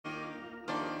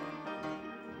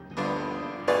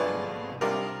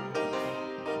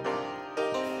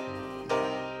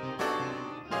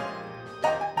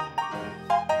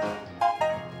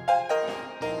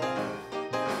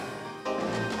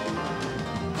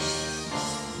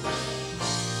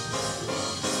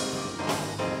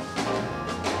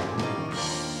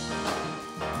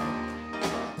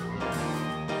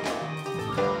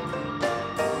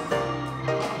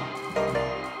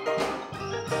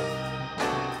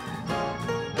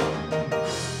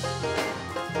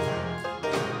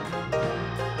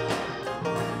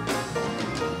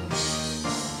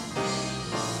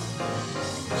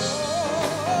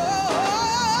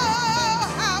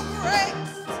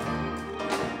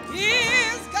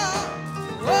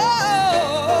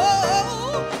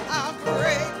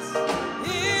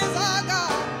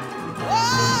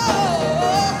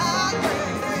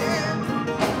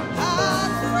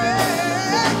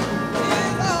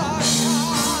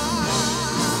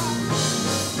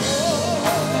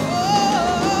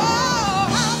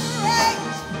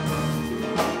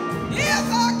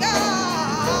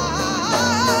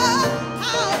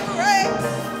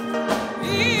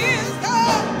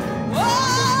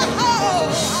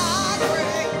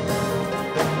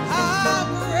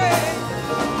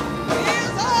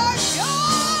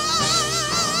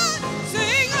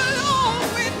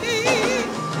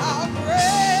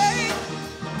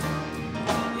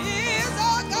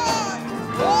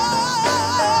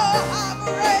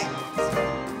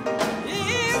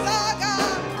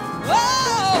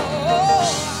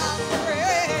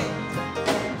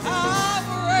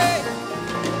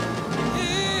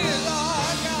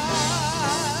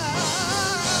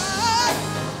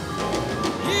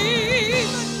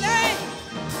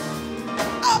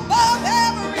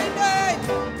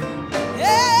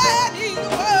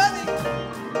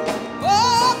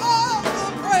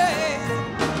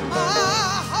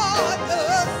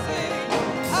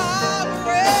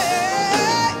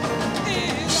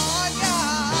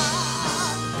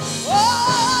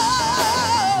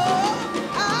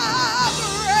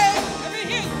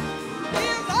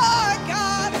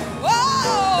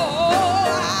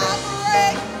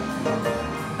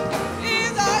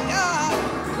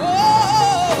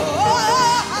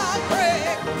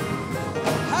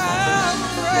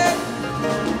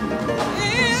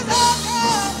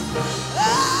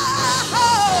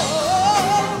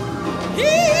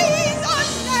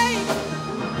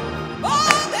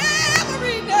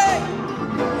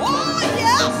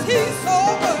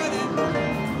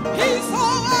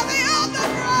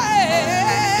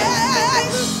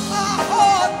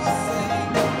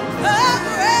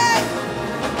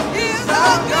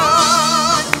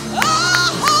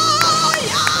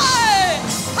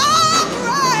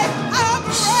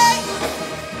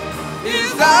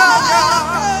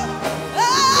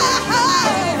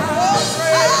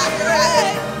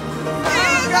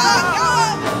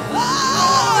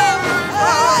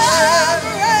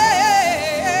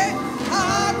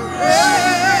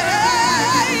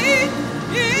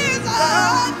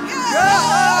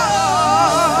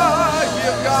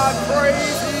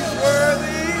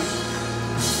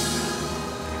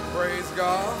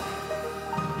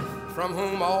from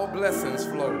whom all blessings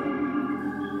flow.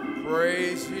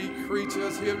 Praise ye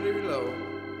creatures here below.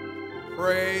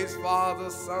 Praise Father,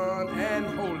 Son, and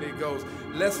Holy Ghost.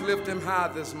 Let's lift him high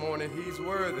this morning. He's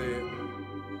worthy.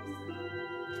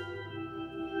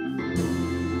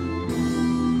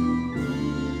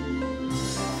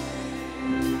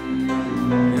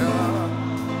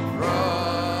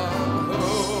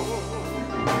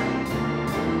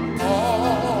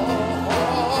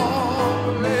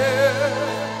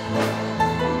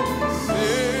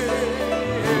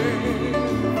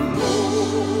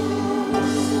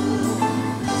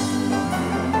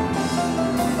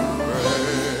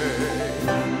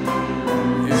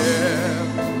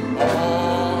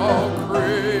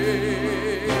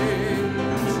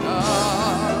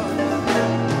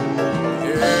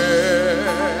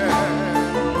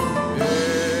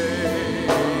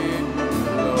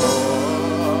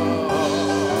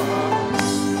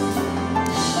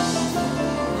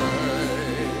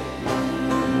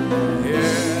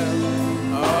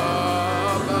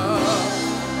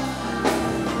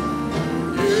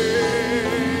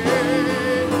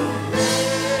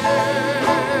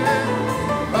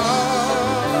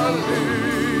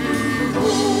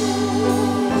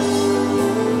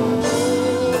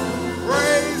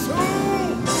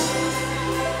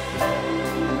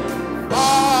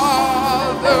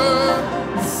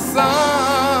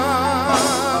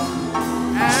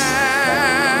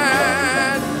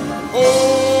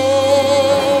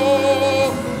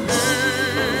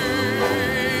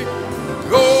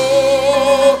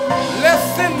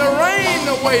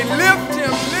 Lift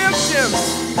him, lift him.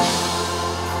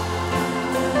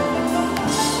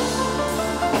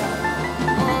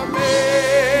 Amen.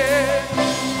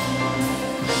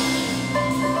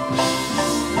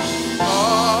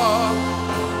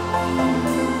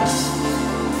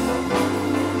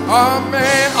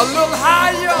 Amen. A little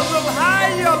higher, a little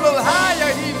higher, a little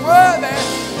higher. He's worthy.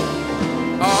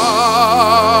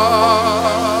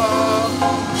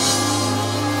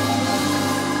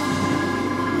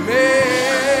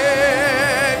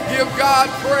 God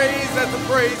praise as the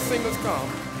praise singers come.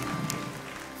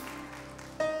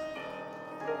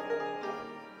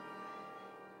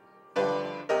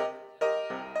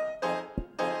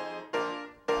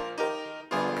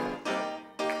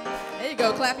 There you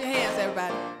go. Clap your hands,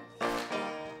 everybody.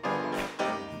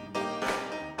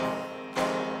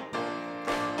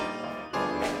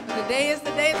 Today is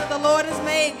the day that the Lord has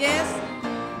made, yes?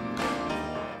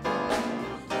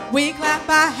 We clap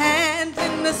our hands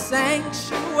in the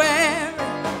sanctuary.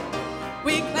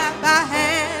 We clap our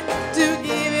hands to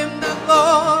give him the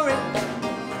glory.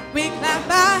 We clap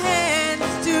our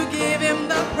hands to give him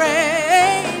the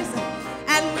praise.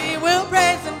 And we will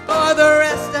praise him for the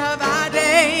rest of our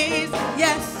days.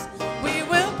 Yes, we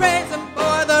will praise him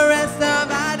for the rest of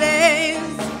our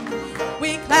days.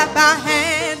 We clap our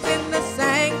hands in the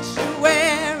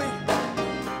sanctuary.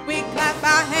 We clap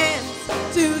our hands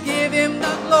to give him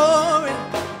the glory.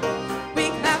 We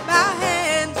clap our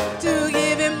hands to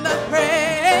give him the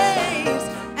praise.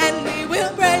 And we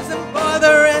will praise him for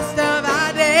the rest of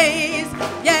our days.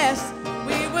 Yes,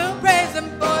 we will praise him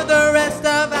for the rest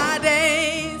of our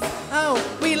days. Oh,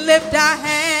 we lift our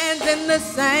hands in the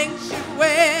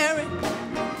sanctuary.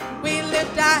 We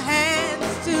lift our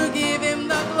hands to give him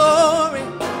the glory.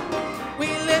 We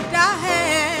lift our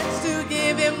hands to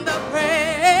give him the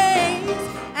praise.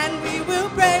 And we will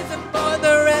praise him for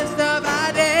the rest of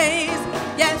our days.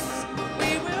 Yes,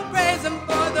 we will praise him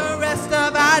for the rest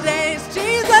of our days.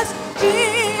 Jesus,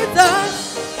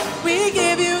 Jesus, we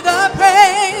give you the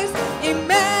praise.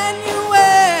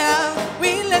 Emmanuel,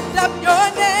 we lift up your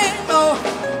name. Oh,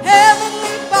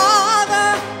 Heavenly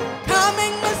Father,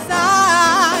 coming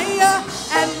Messiah.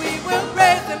 And we will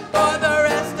praise him for the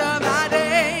rest of our days.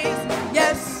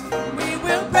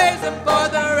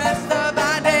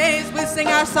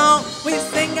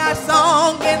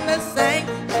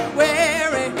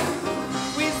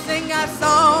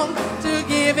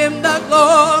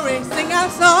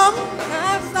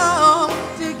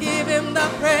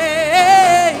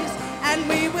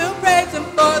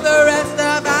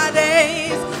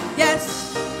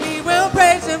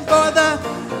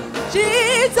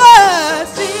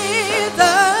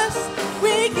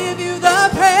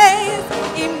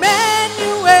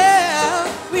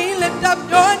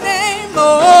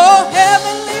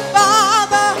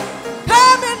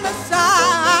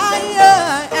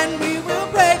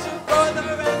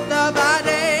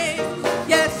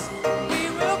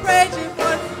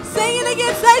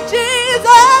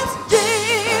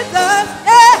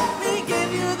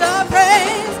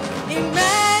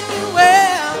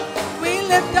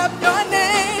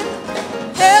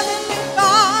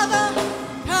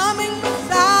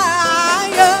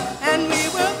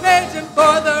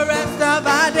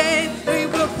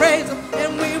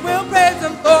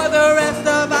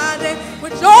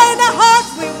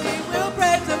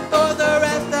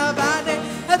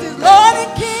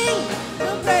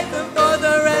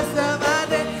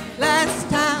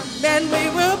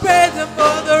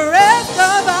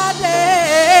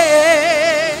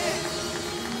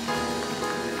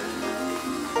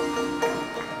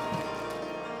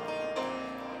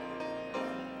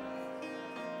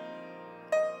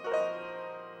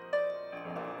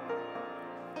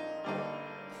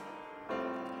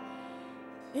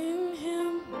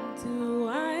 do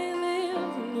I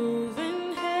live, move,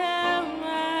 and have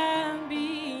my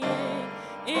being.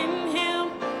 In him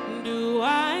do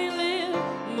I live,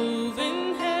 move,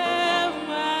 and have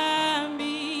my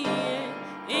being.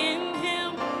 In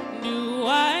him do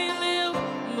I live,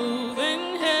 move,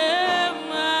 and have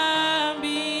my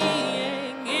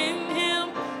being. In him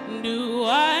do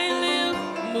I live,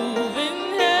 move,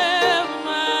 and have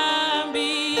my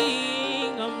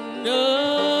being. I'm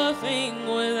nothing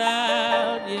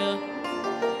without you.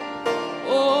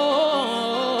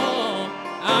 Oh,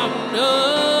 I'm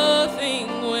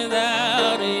nothing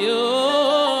without you.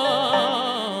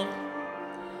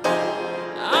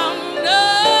 I'm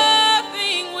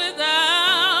nothing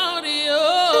without you.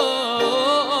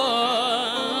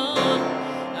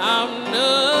 I'm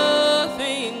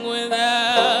nothing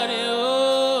without you.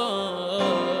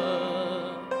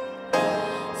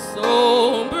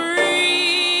 So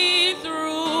breathe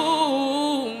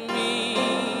through me,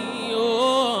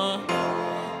 oh,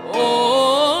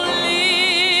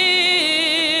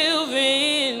 live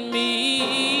in me.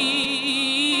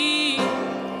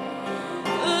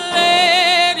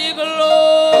 Let your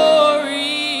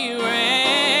glory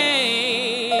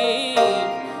reign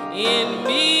in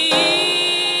me.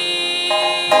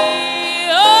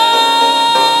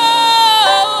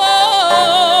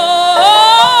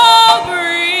 Oh,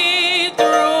 breathe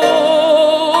through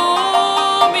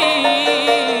me.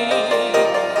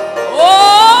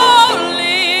 Oh,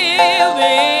 live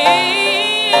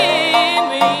in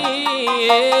me.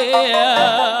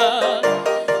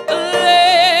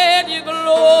 Let your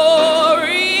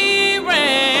glory reign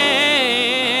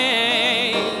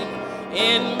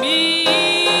in me.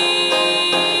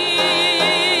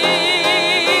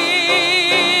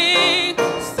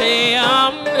 Say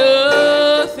I'm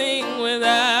nothing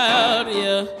without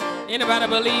you. Anybody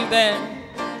believe that?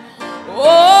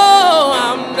 Oh,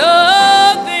 I'm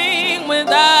nothing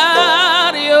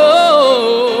without you.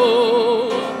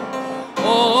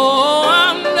 Oh,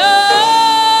 I'm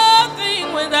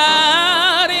nothing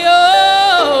without you.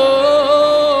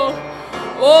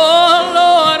 Oh,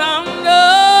 Lord, I'm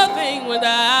nothing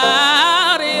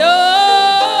without you.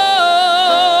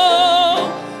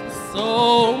 So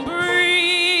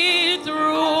breathe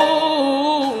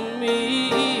through me.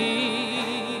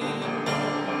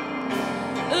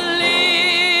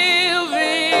 Live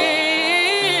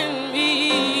in me,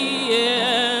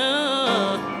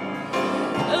 yeah.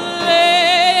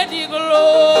 Let your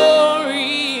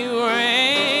glory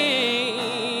reign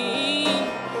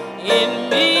in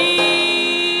me.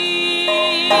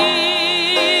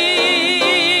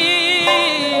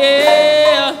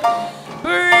 Yeah.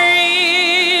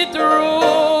 Breathe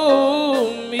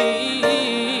through me.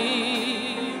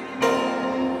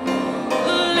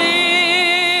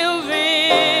 Live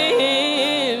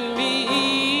in me.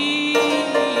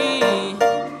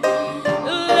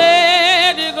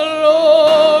 Let your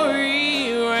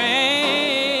glory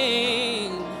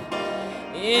reign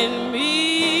in me.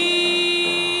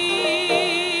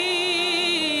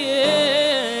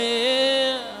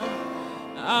 Yeah.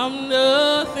 I'm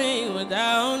nothing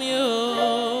without you.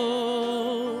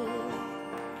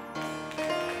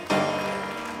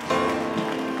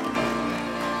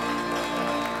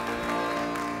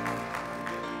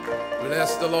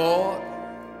 Bless the Lord,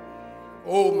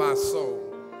 oh my soul,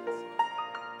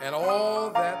 and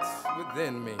all that's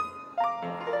within me.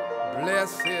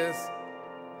 Bless his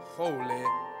holy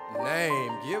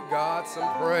name. Give God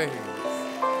some praise.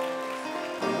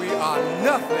 We are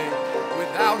nothing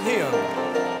without him.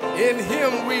 In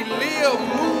him we live,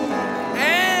 move,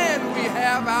 and we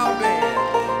have our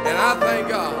being. And I thank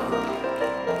God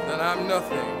that I'm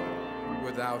nothing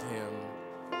without him.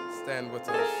 Stand with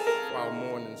us for our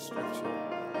morning scripture.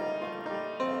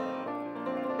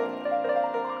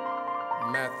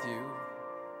 Matthew,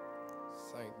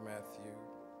 St. Matthew,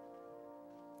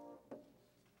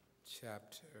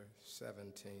 chapter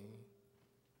 17.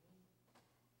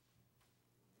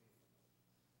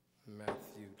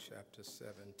 Matthew chapter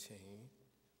 17.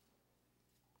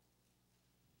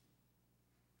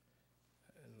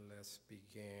 And let's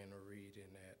begin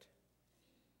reading at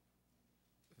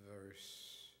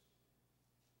verse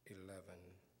 11.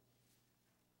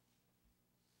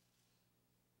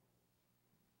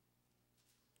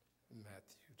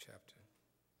 Matthew chapter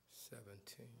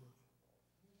 17,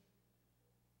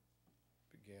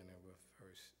 beginning with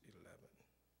verse 11.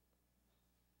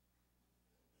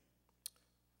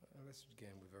 Let's begin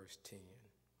with verse 10.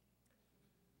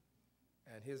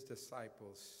 And his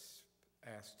disciples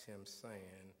asked him,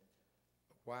 saying,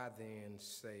 Why then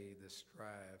say the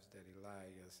scribes that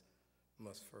Elias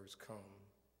must first come?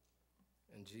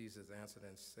 And Jesus answered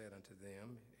and said unto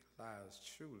them, Elias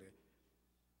truly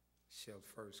shall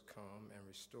first come and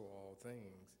restore all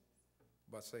things.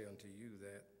 But say unto you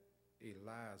that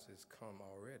Elias is come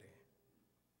already,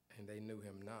 and they knew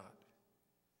him not,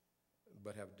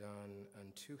 but have done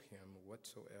unto him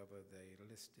whatsoever they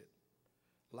listed.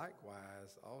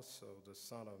 Likewise also the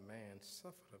Son of Man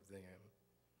suffered of them.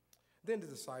 Then the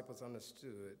disciples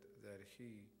understood that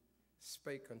he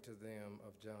spake unto them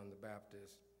of John the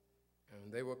Baptist.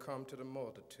 And they were come to the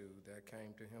multitude. There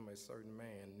came to him a certain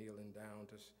man kneeling down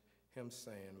to him,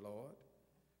 saying, Lord,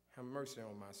 have mercy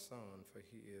on my son, for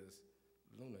he is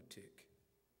lunatic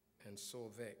and sore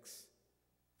vexed.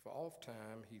 For oft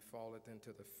time he falleth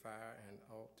into the fire and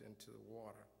oft into the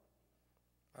water.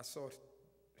 I saw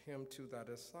him to thy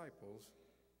disciples,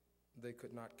 they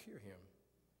could not cure him.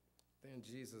 Then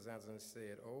Jesus answered and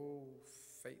said, O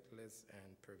faithless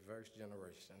and perverse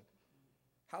generation,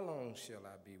 how long shall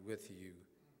I be with you,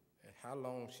 and how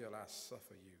long shall I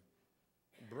suffer you?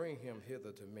 Bring him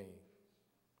hither to me.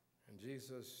 And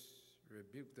Jesus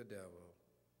rebuked the devil,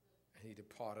 and he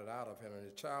departed out of him, and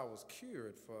the child was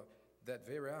cured for that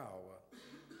very hour.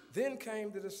 Then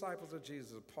came the disciples of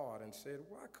Jesus apart and said,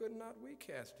 Why could not we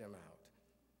cast him out?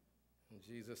 And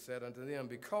Jesus said unto them,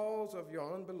 Because of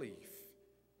your unbelief.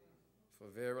 For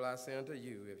verily I say unto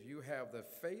you, if you have the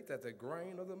faith as a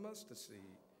grain of the mustard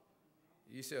seed,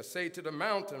 ye shall say to the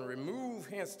mountain, Remove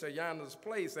hence to yonder's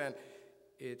place, and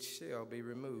it shall be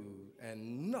removed,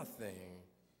 and nothing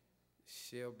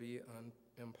shall be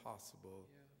impossible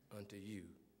unto you.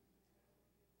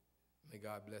 May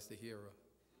God bless the hearer,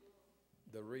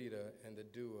 the reader, and the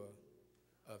doer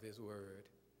of his word.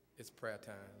 It's prayer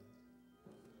time.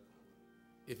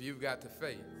 If you've got the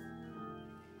faith,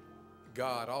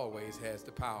 God always has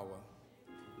the power.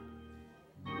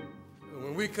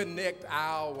 When we connect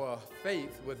our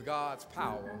faith with God's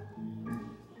power,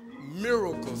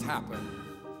 miracles happen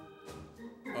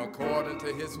according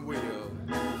to his will.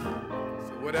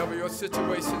 So whatever your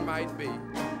situation might be,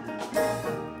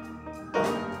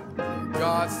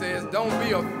 God says, don't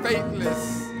be a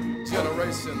faithless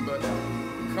generation, but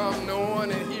come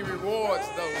knowing, and he rewards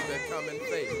those that come in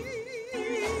faith.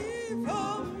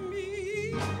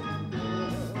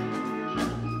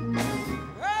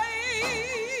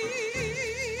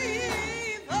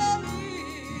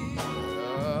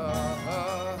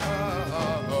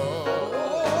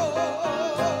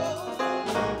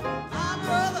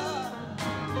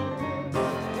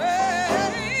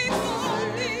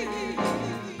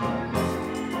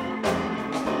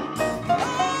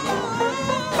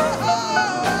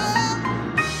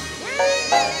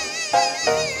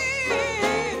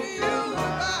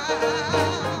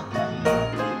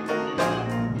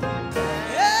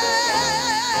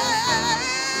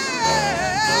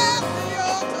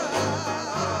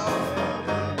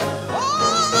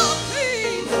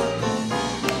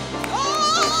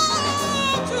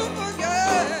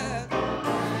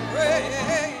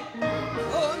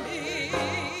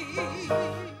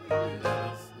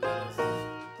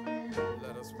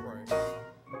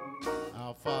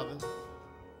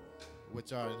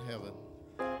 Which art in heaven,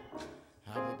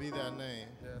 hallowed be thy name.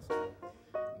 Yes.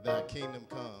 Thy kingdom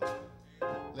come.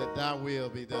 Let thy will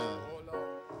be done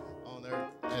on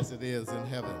earth as it is in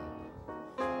heaven.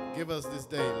 Give us this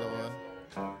day, Lord,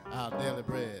 our daily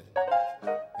bread,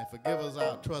 and forgive us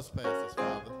our trespasses,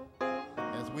 Father,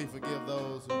 as we forgive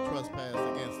those who trespass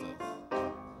against us.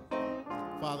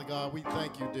 Father God, we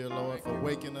thank you, dear Lord, for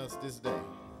waking us this day.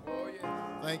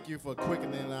 Thank you for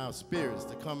quickening our spirits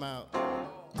to come out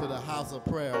to the house of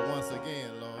prayer once again,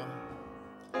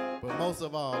 Lord. But most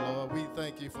of all, Lord, we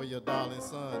thank you for your darling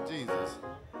son, Jesus,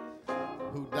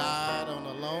 who died on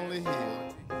a lonely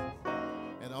hill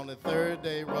and on the third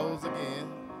day rose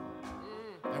again.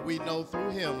 And we know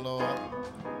through him, Lord,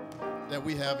 that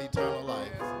we have eternal life.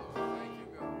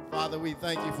 Father, we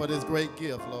thank you for this great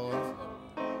gift, Lord.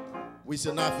 We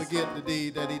shall not forget the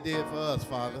deed that he did for us,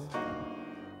 Father.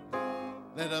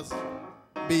 Let us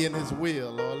be in his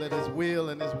will, Lord. Let his will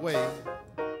and his way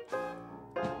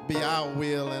be our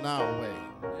will and our way.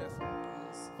 Yes.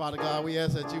 Father God, we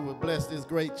ask that you would bless this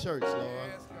great church, Lord.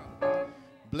 Yes,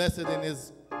 bless it in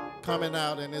its coming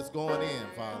out and its going in,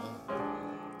 Father.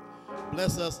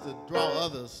 Bless us to draw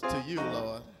others to you,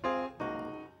 Lord.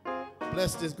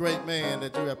 Bless this great man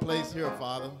that you have placed here,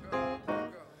 Father,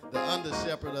 the under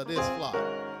shepherd of this flock.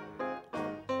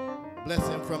 Bless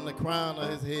him from the crown of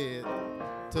his head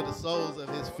to the soles of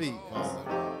his feet,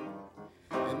 Father.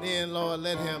 And then, Lord,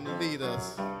 let him lead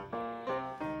us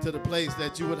to the place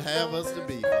that you would have us to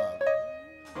be, Father.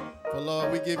 For,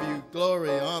 Lord, we give you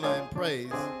glory, honor, and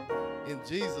praise in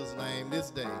Jesus' name this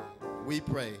day. we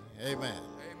pray. Amen.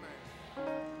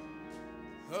 Amen.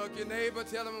 Hug your neighbor.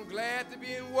 Tell them I'm glad to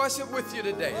be in worship with you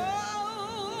today.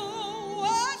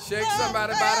 Shake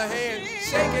somebody by the hand.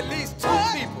 Shake at least 2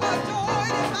 people.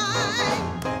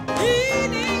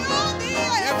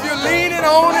 If you're leaning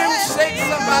on him, shake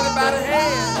somebody by the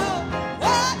hand.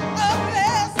 What a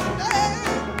blessing day.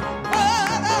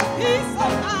 What a peace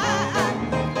of mind.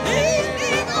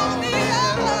 Leaning on the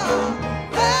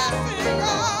everlasting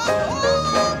God.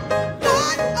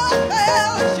 What a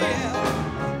fellowship.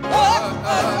 What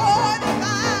a joy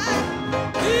divine.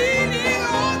 Leaning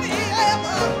on the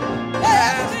everlasting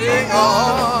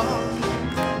God.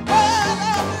 What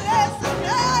a blessing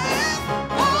day.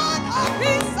 What a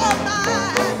peace of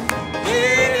mind.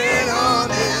 Leaning on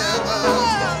the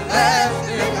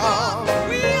everlasting God.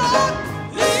 We are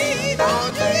lean on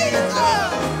Jesus,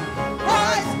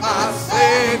 Christ my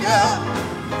Savior.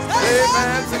 Safe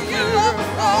and secure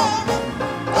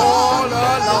all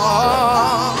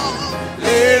along.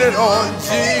 Leaning on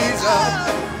Jesus,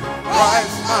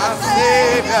 Christ my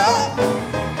Savior.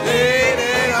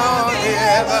 Leaning on the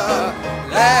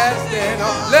everlasting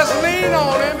arm. Let's lean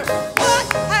on him. What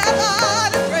have I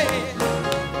to dread?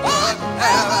 What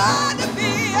have I to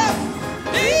fear?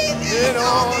 Leaning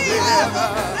on the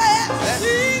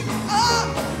everlasting arm.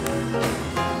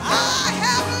 I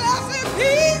have blessed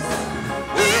peace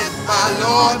with my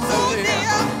Lord so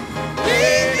near.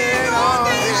 Leaning on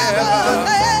the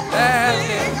everlasting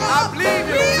arm. I believe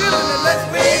you're feeling it. Let's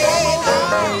lean on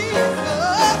him. Jesus,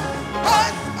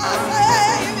 Christ my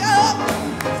Savior.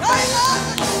 Savior,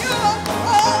 secure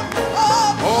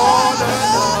all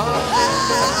along.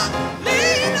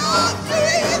 Lean on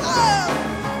Jesus,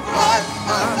 Christ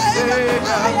my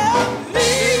Savior.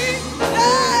 Leaning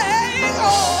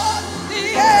on the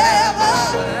everlasting.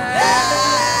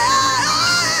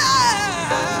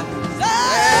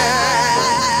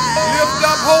 Lift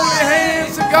up holy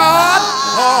hands to God.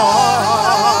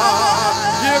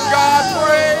 Give God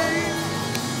praise.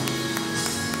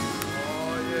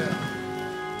 Oh, yeah.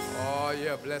 Oh,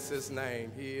 yeah. Bless his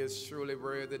name. He is truly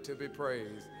worthy to be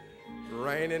praised.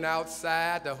 Raining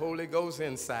outside, the Holy Ghost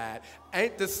inside.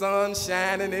 Ain't the sun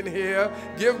shining in here?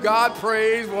 Give God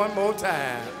praise one more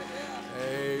time.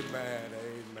 Amen.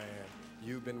 Amen.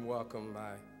 You've been welcomed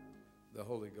by the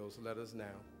Holy Ghost. Let us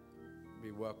now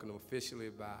be welcomed officially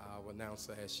by our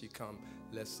announcer as she comes.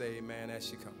 Let's say amen as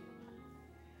she comes.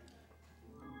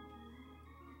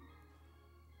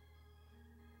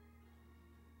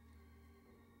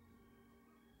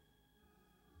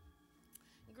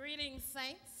 Greetings,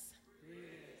 saints.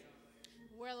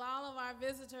 Will all of our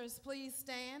visitors please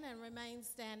stand and remain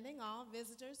standing? All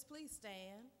visitors, please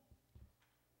stand.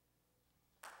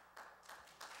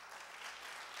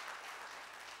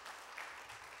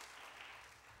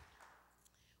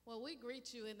 Well, we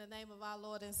greet you in the name of our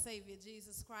Lord and Savior,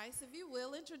 Jesus Christ. If you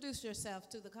will, introduce yourself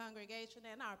to the congregation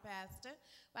and our pastor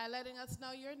by letting us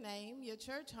know your name, your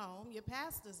church home, your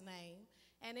pastor's name,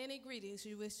 and any greetings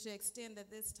you wish to extend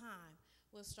at this time.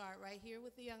 We'll start right here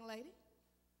with the young lady.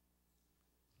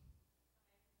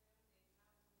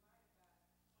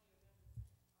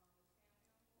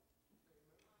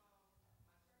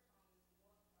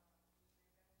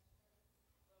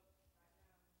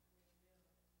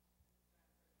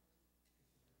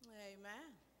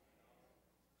 Amen.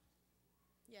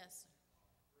 Yes, sir.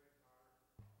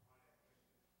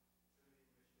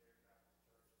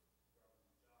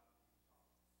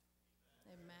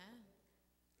 Amen.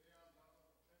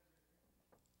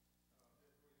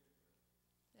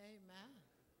 Amen.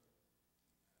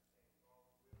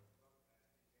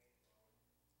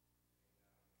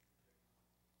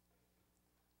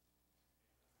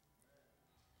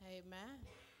 Amen.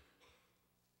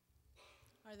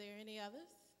 Are there any others?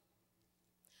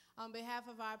 On behalf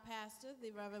of our pastor,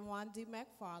 the Reverend Juan D.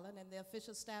 McFarland, and the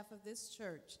official staff of this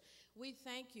church, we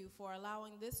thank you for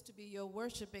allowing this to be your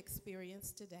worship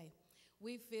experience today.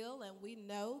 We feel and we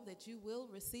know that you will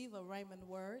receive a Rhema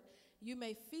word. You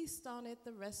may feast on it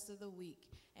the rest of the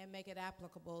week and make it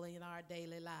applicable in our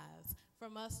daily lives.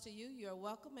 From us to you, you're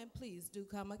welcome, and please do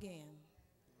come again.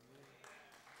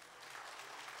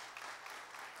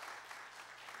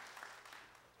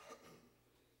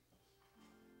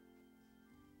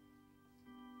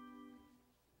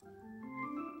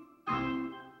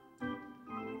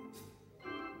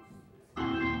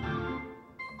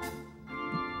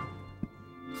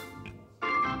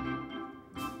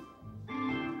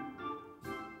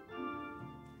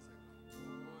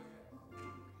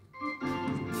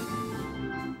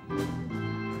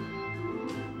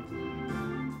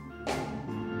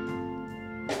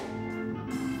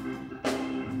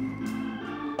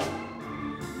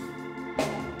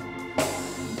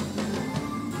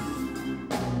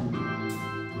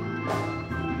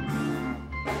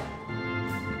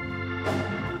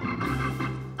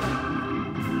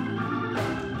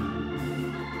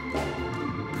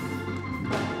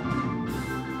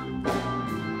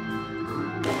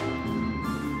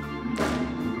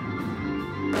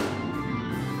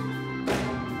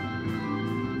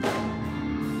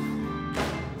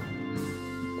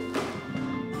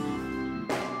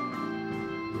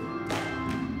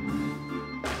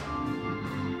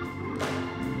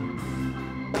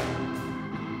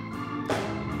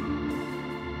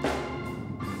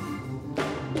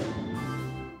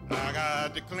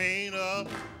 clean up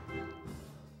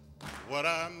what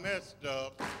I messed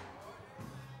up,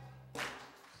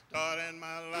 starting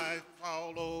my life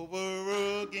all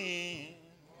over again.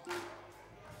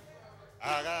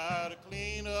 I gotta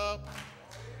clean up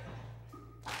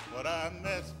what I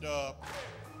messed up,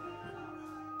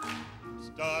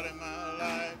 starting my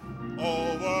life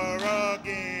over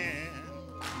again.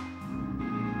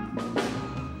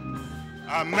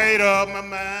 I made up my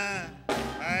mind,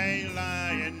 I ain't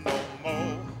lying no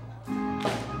more.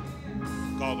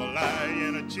 'Cause a lie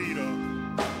and a cheater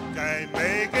can't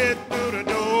make it through the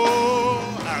door.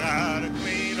 I gotta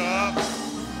clean up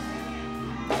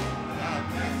what I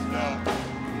messed up,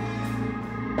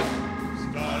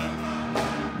 starting my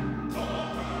life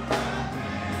over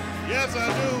again. Yes, I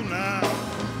do now.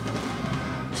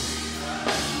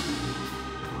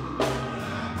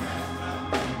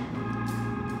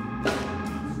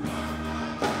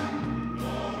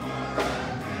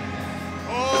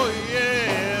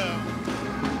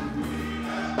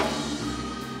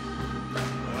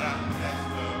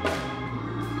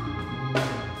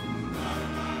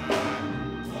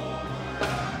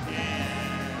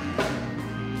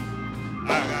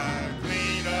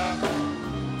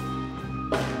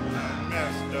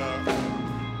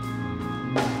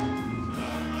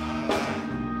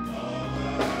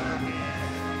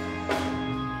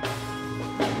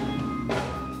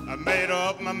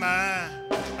 My mind,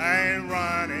 I ain't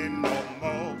running no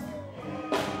more.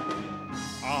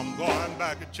 I'm going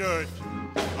back to church.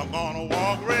 I'm gonna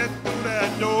walk right through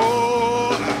that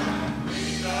door.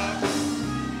 Clean up.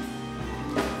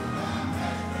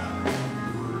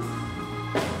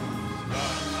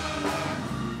 Start my life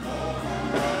over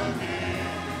again.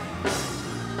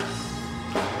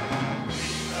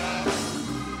 Clean up.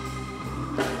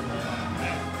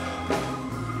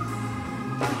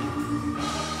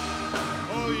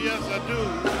 Yes, I do.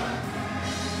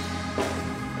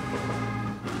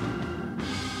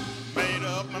 Made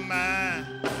up my mind,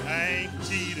 I ain't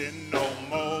cheating no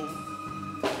more.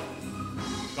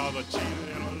 'Cause a cheater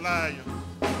and a liar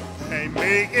can't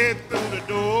make it through the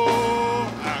door.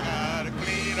 I gotta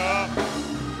clean up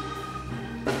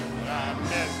what I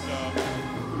messed up,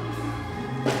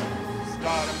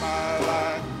 starting my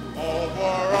life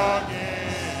over again.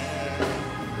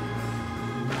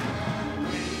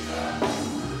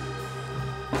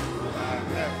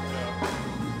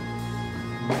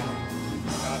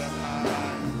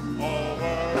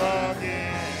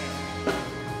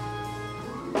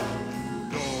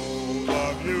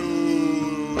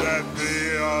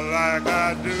 Like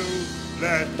I do,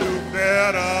 let's do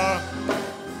better.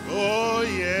 Oh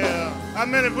yeah, how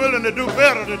many willing to do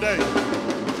better today?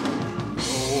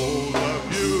 Those of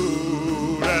you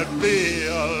that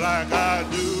feel like I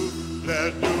do,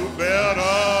 let's do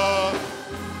better.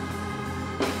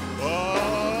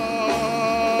 Oh,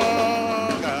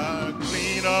 gotta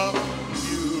clean up.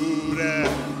 You that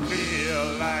feel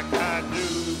like I do,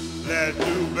 let's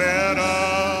do better.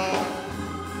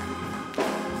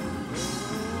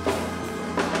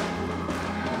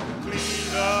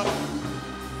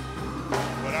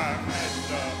 But I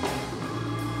messed up,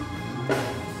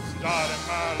 starting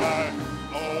my life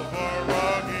over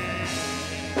again.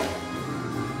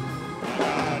 I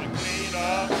gotta clean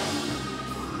up,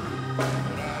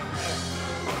 but I messed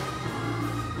up,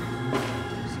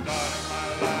 starting my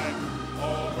life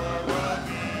over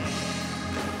again.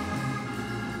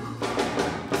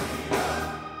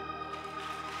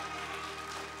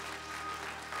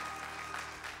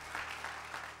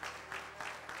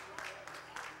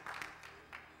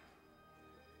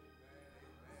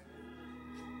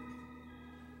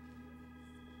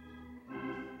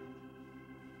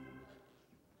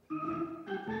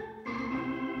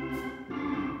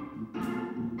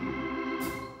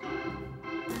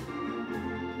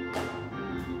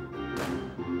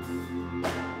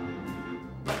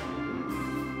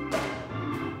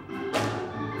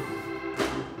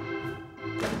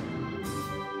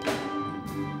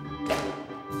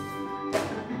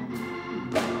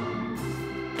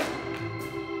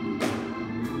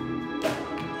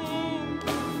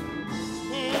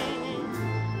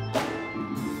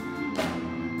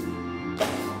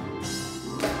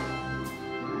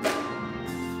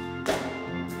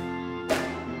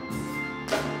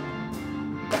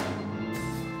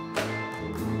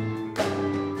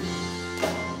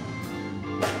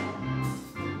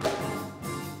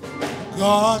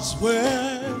 God's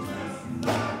word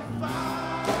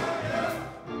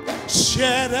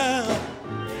shadow.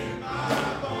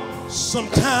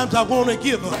 Sometimes I want to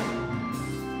give up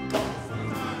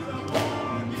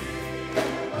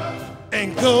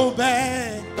and go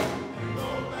back.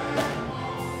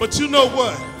 But you know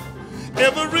what?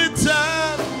 Every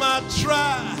time I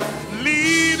try,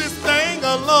 leave this thing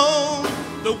alone.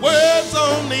 The words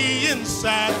on the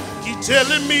inside keep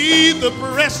telling me to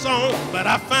press on, but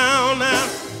I found out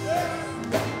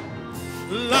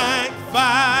like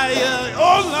fire,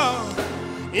 oh Lord,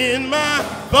 in my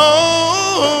bone,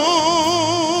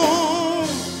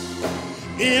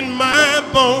 in my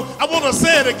bone. I want to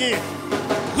say it again.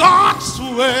 God's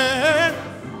word,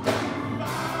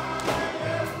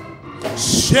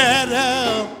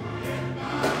 shadow.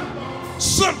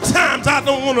 Sometimes I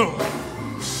don't want to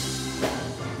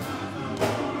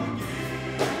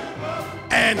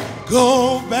and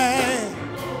go back.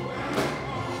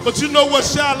 But you know what,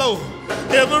 Shiloh?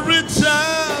 Every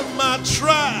time I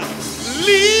try,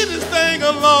 leave this thing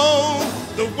alone.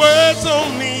 The words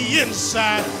on the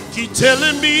inside keep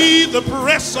telling me to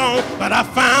press on, but I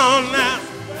found out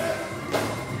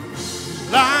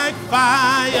like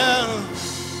fire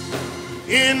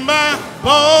in my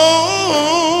bone,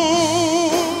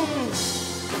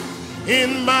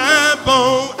 in my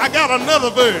bone. I got another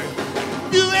verse.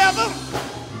 You ever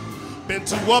been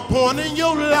to a point in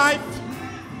your life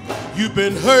you've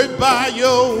been hurt by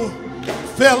your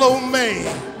fellow man?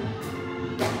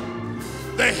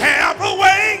 They have a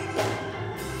way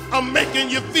of making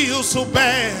you feel so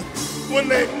bad when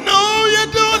they know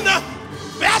you're doing the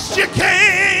best you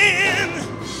can.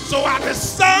 So I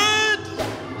decide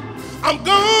I'm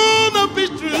gonna be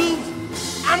true.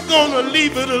 I'm gonna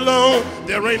leave it alone.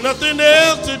 There ain't nothing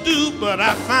else to do, but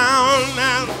I found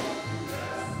out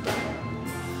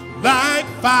like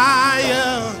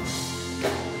fire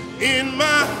in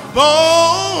my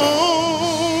bone.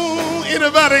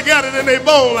 Anybody got it in their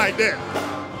bone like that?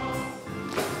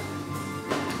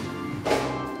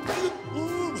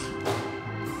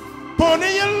 Point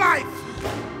in your life,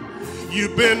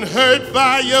 you've been hurt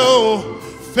by your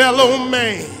fellow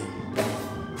man.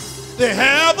 They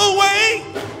have a way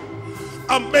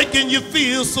of making you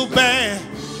feel so bad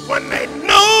when they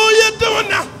know you're doing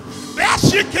the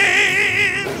best you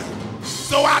can.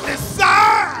 So I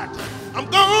decide I'm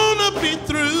gonna be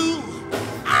through.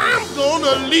 I'm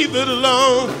gonna leave it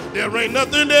alone. There ain't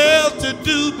nothing else to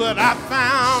do, but I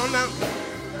found out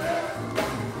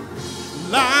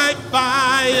like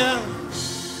fire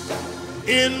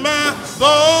in my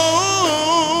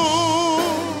bone,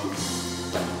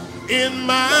 in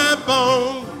my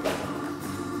bone.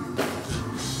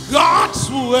 God's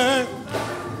word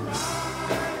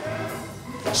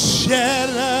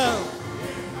shadow.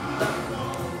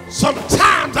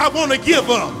 Sometimes I want to give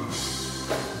up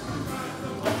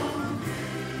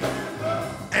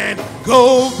and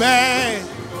go back.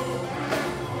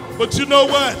 But you know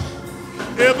what?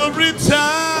 Every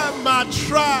time I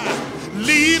try,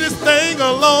 leave this thing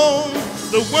alone.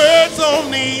 The words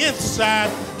on the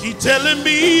inside keep telling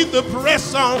me to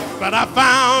press on, but I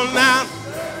found out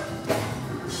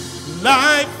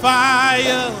like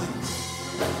fire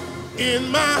in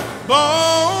my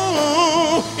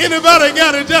bone. Anybody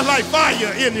got it just like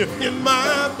fire in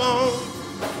my bone?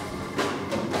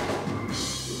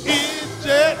 It's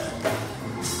just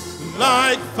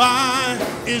like fire.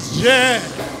 It's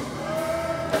just.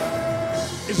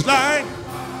 It's like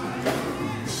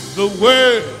the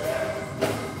word.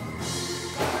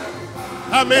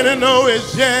 How many know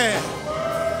it's just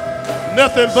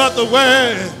nothing but the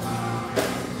word?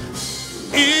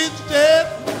 It's just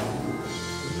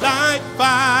like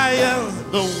fire.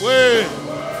 The word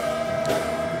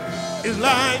is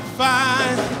like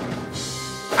fire.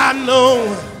 I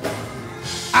know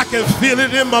I can feel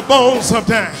it in my bones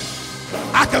sometimes.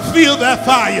 I can feel that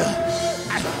fire.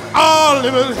 All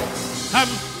of it.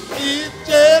 It's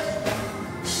just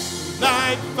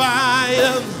like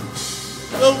fire.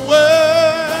 The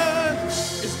word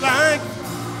is like.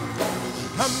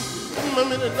 How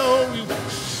many know he?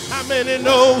 How many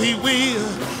know he will?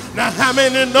 Now how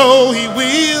many know he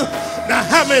will? Now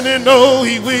how many know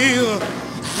he will?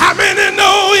 How many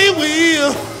know he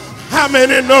will? How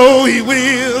many know he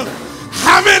will?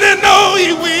 How many know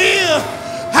he will?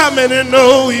 How many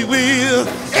know he will?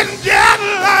 It's just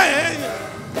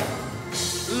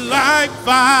like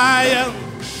fire.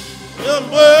 The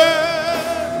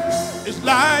word is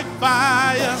like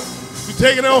fire. We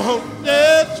take it on home.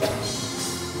 It's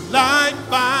like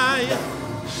fire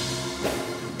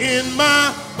in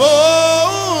my bones.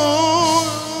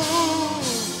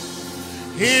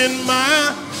 In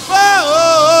my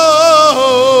bones.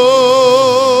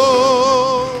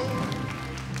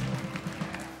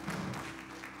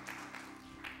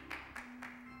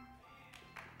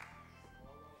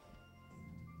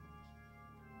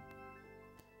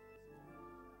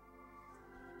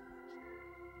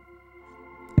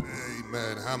 Amen.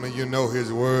 Amen. How many of you know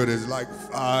his word is like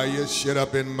fire shut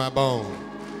up in my bone?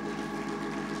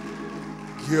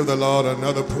 Give the Lord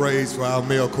another praise for our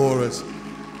male chorus.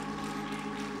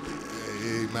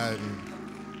 Amen.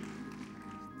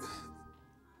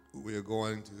 We're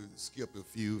going to skip a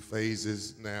few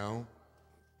phases now.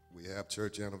 We have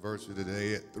church anniversary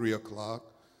today at 3 o'clock.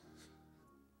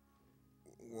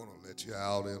 We want to let you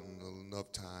out in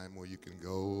enough time where you can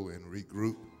go and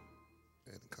regroup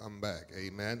and come back.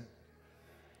 Amen.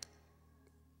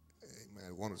 Amen.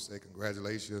 I want to say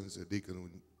congratulations to Deacon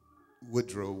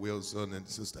Woodrow Wilson and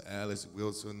Sister Alice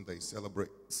Wilson. They celebrate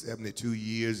 72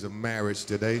 years of marriage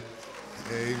today.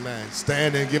 Amen.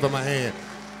 Stand and give them a hand.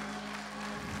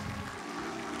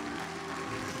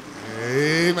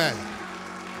 Amen.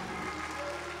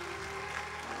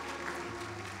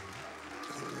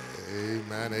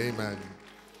 Amen. Amen.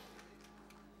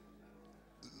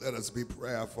 Let us be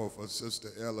prayerful for Sister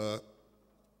Ella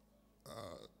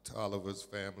Tolliver's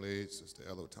family. Sister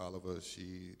Ella Tolliver,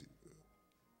 she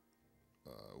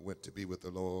went to be with the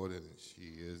Lord, and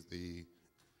she is the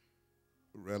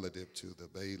relative to the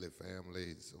Bailey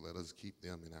family, so let us keep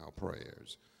them in our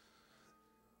prayers.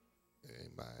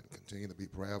 Amen. Continue to be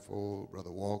prayerful.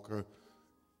 Brother Walker,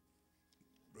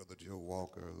 Brother Joe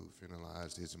Walker, who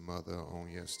funeralized his mother on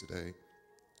yesterday,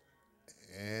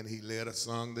 and he led a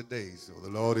song today, so the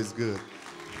Lord is good.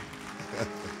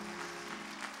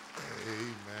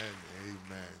 Amen,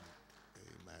 amen,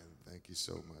 amen. Thank you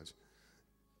so much.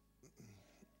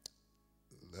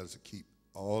 Let us keep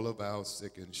all of our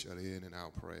sick and shut in our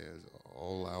prayers,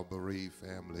 all our bereaved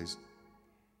families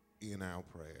in our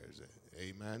prayers.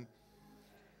 Amen.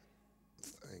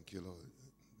 Thank you, Lord.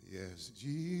 Yes,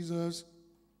 Jesus,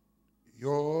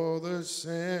 you're the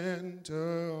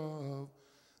center of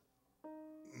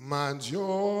my joy.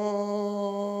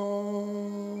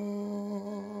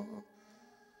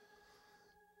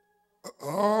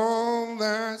 All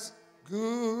that's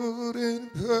good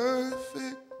and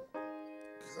perfect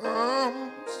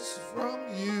comes from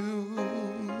you.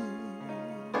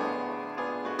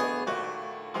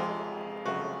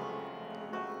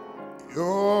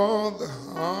 You're the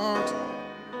heart,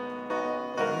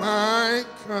 my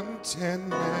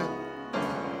contentment,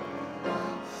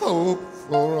 hope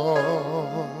for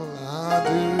all I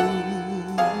do.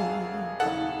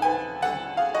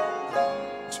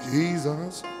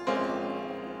 Jesus,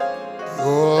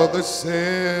 you're the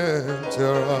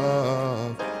center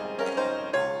of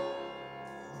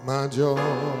my joy.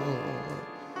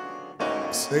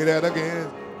 Say that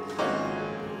again.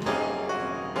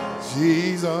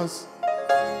 Jesus,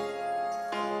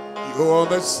 you're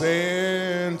the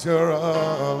center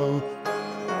of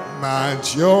my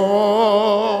joy.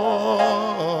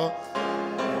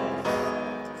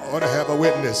 I ought to have a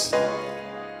witness.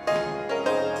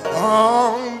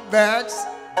 All that's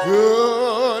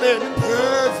good and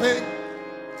perfect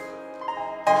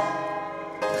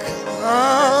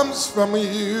comes from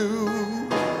you.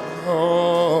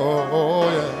 Oh,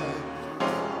 yeah.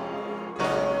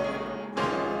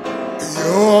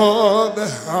 You're the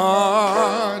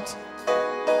heart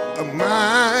of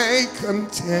my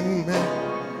contentment,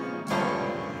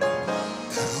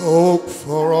 hope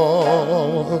for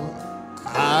all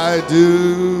I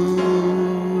do.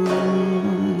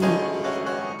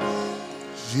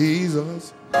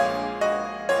 Jesus,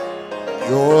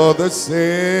 you're the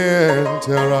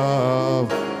center of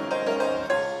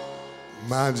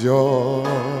my joy.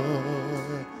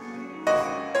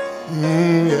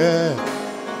 Yeah.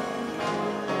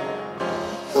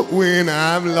 When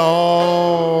I've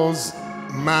lost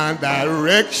my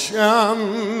direction,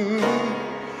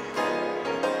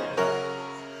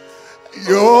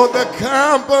 you're the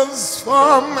compass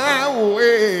for my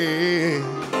way.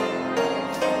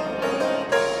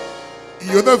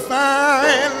 You're the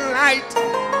fine light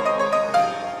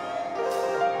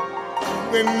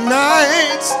when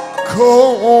night's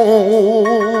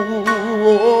cold.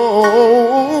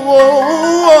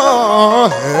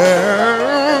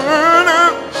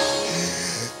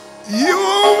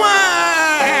 You're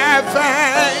why I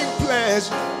find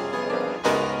pleasure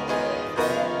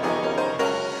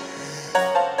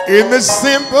in the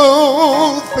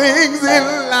simple things in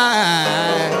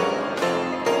life.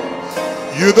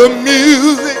 You're the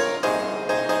music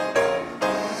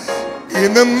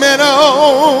in the meadows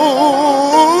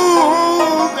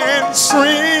and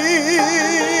streams.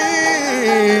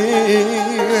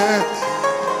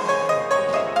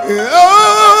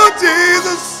 Oh,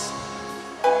 Jesus,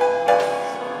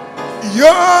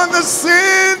 you're the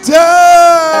center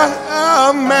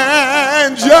of my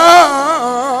joy.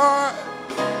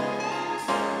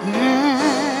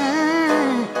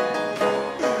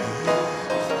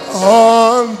 Oh,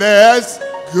 that's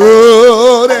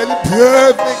good and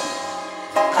perfect.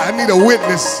 I need a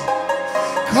witness.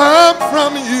 Come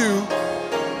from you.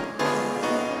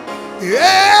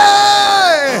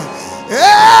 Yeah,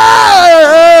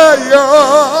 yeah,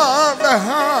 you're the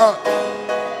heart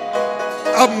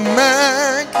of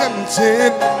man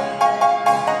content.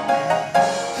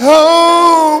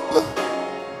 Hope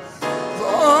for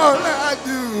all I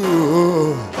do.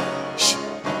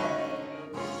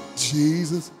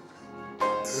 Jesus,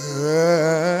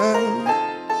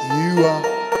 you are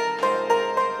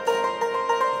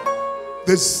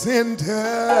the center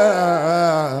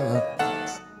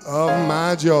of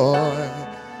my joy.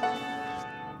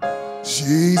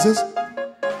 Jesus,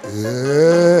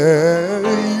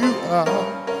 you are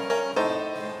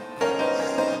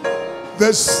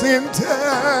the center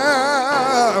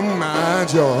of my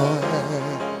joy.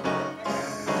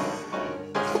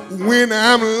 When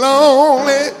I'm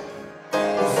lonely,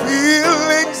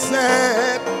 feeling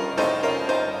sad,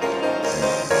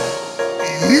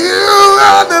 you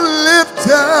are the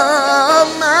lifter of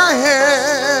my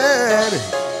head.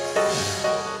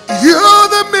 You're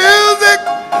the music,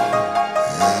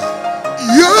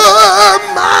 you're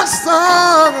my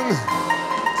song,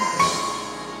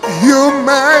 you're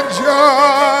my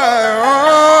joy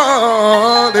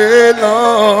all day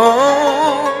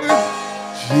long.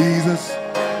 Jesus,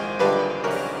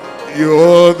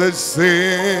 you're the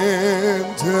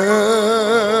center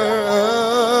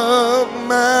of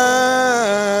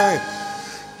my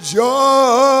joy.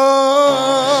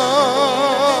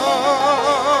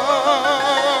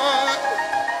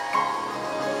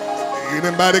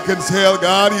 Anybody can tell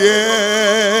God, yeah,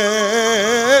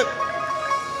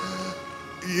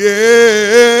 yes.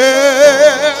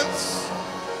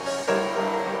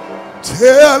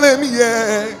 Tell him,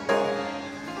 yeah.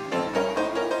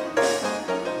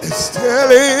 Tell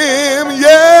him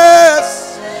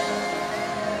yes,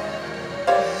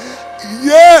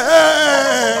 yeah,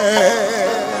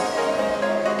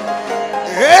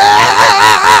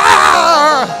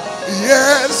 yeah,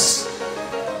 yes.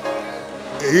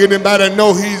 Anybody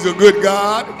know he's a good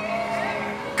God?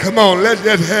 Come on, let's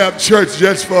just have church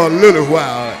just for a little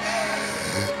while.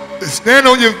 Stand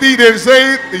on your feet and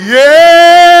say,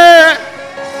 yeah,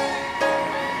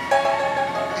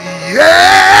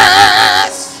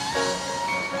 yes.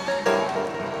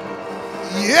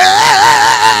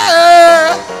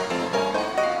 Yeah,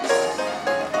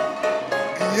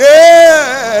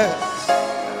 yes,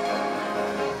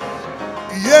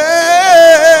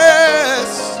 yes,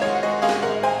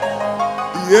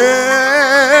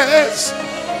 yes.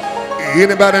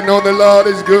 Anybody know the Lord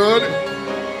is good?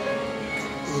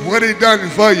 What he done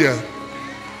for you?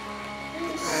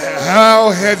 How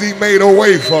has he made a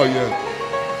way for you?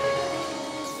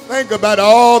 Think about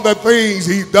all the things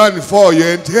he's done for you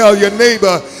and tell your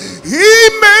neighbor, he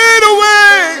made a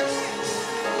way.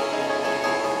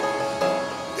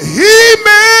 He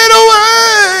made a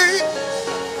way.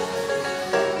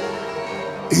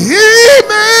 He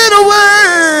made a way.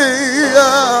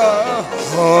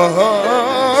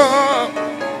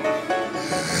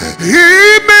 He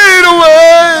made a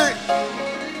way.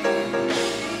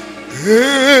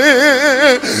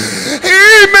 He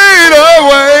made a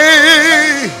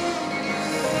way.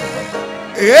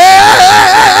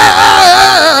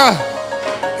 Yeah,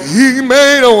 he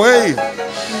made a way.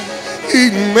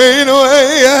 He made a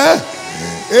way.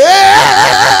 Yeah.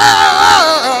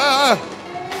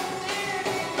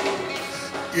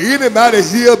 Anybody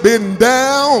here been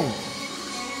down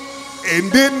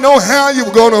and didn't know how you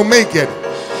were going to make it?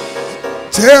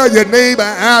 Tell your neighbor,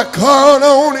 I called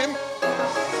on him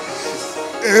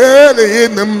early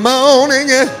in the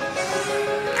morning.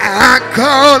 I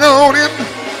called on him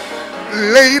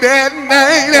late at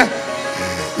night.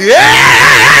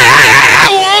 Yeah,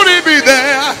 won't he be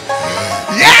there?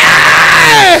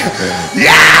 Yeah,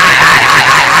 yeah.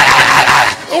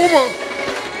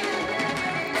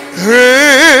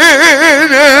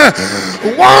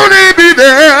 Won't he be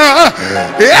there?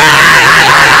 Yeah,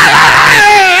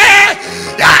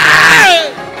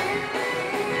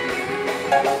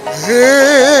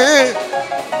 yeah.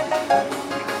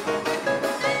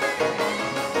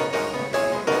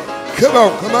 Come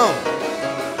on, come on.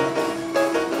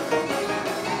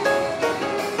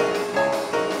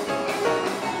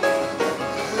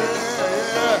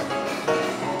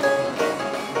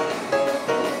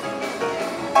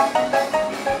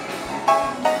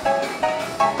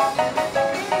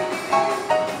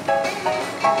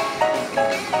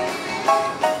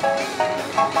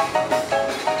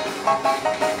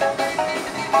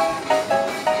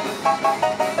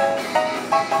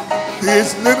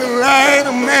 This little light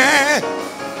of mine,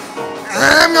 I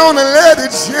I'm gonna let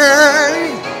it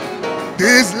shine.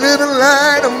 This little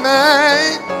light of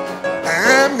mine,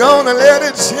 I'm gonna let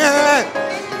it shine.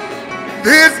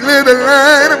 This little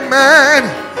light of mine,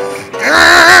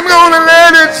 I'm gonna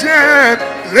let it shine.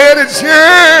 Let it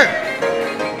shine.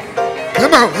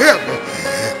 Come on, help me.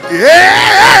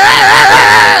 Yeah!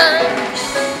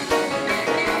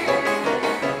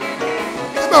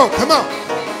 Come on, come on.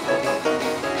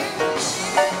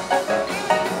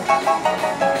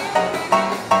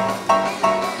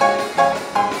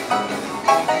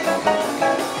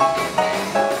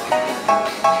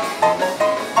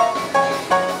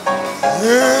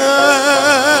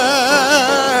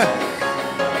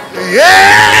 Yeah,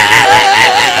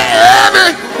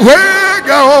 everywhere I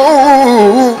go,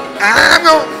 I'm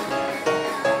going.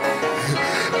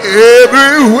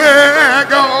 Everywhere I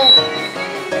go,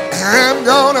 I'm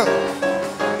gonna.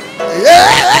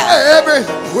 Yeah,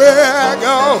 everywhere I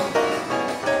go.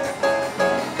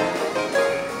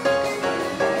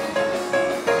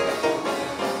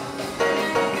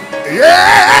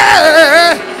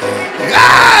 Yeah,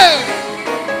 yeah.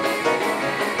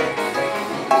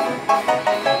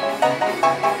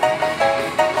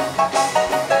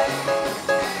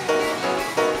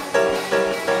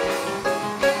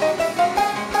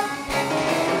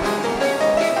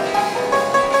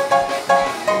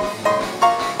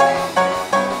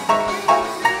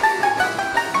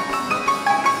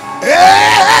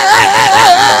 Yeah,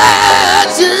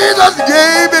 Jesus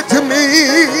gave it to me.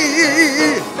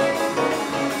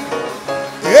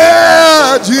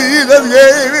 Yeah, Jesus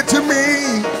gave it to me.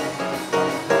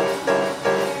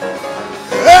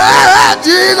 Yeah,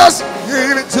 Jesus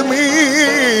gave it to me.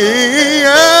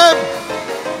 Yeah.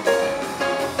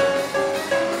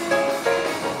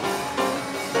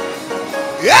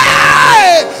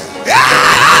 Yeah, yeah.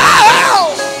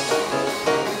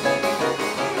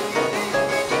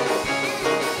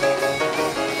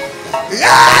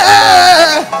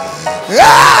 Yeah! Yeah!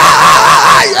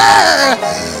 Yeah!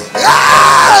 Yeah!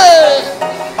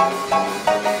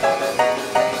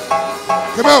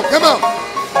 Come on, come on.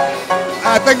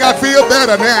 I think I feel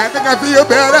better now. I think I feel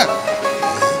better.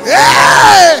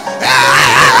 Yeah!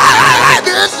 Yeah!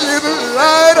 This little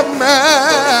light of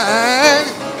mine.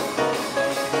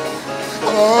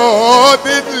 Oh,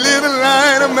 this little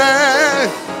light of mine.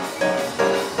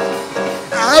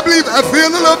 I believe I feel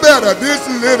a little better. This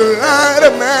little light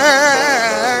of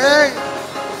mine.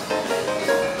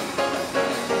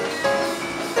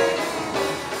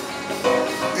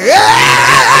 Yeah!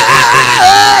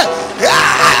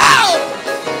 Yeah!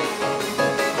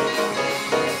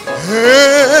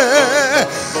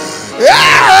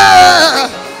 Yeah!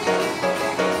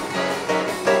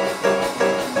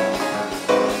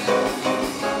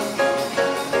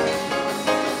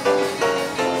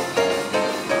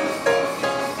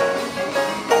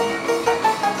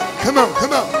 Come on,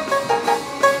 come on.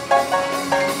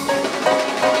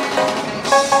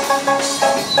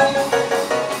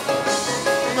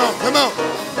 Come on, come on.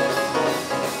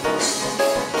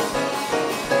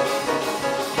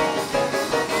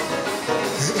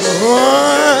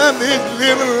 Oh, this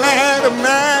little light of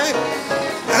mine,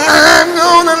 I'm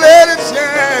gonna let it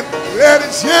shine, let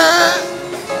it shine.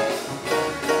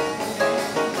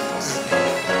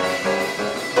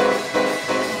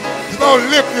 Come on,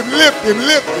 lift him, lift him,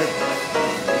 lift him.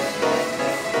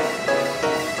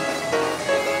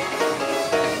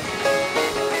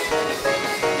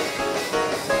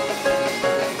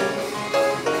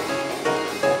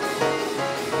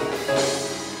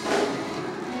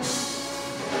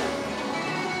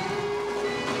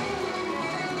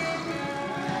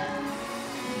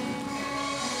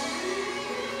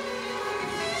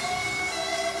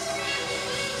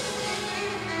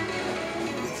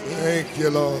 Thank you,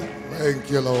 Lord.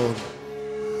 Thank you, Lord.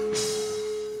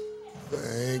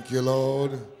 Thank you,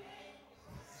 Lord.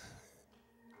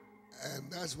 And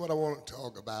that's what I want to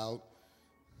talk about.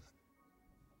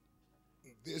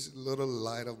 This little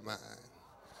light of mine.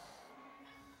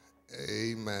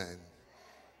 Amen.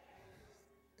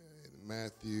 In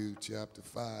Matthew chapter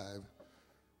 5.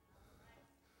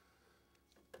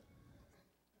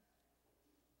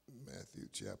 Matthew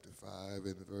chapter 5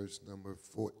 and verse number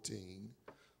 14.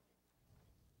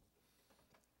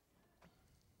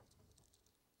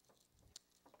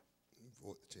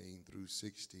 14 through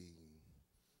 16.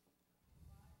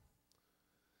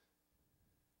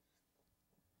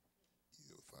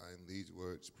 You'll find these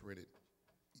words printed.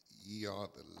 Ye are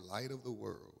the light of the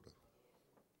world.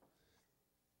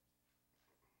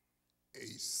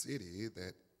 A city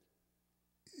that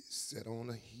is set on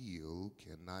a hill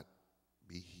cannot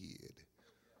be hid.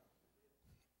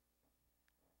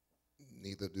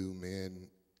 Neither do men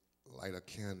light a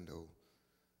candle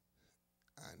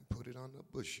and put it on a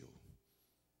bushel,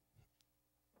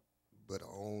 but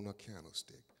on a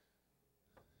candlestick,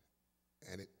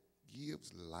 and it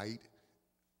gives light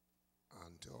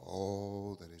unto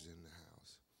all that is in the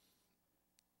house.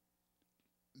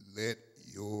 Let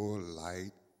your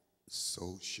light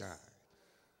so shine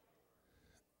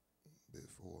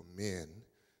before men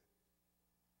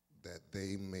that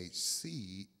they may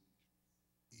see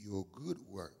your good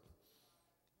work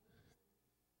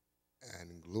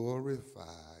and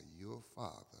glorify your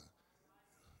Father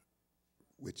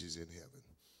which is in heaven.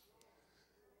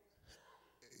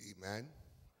 Amen.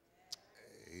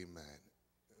 Amen.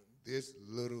 This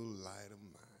little light of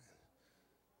mine,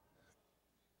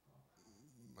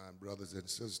 my brothers and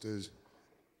sisters,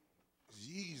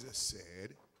 Jesus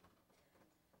said,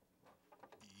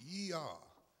 ye are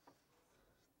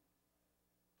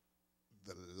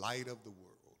the light of the world.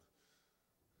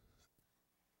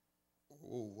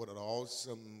 Oh, what an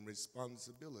awesome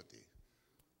responsibility.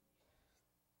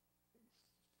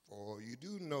 For you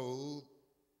do know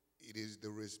it is the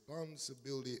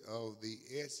responsibility of the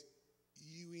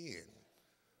S-U-N,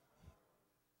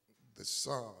 the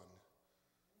sun,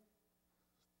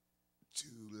 to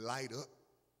light up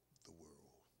the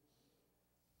world.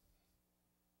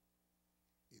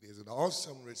 It is an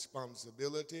awesome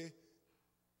responsibility,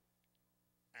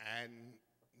 and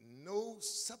no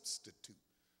substitute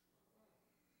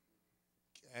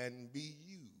can be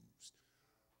used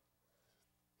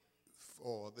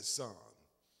for the sun.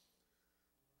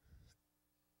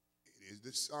 It is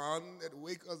the sun that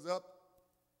wakes us up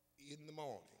in the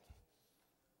morning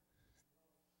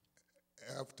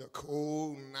after a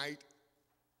cold night,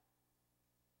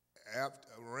 after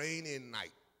a rainy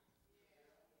night,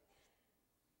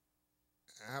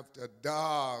 after a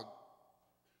dark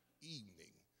evening.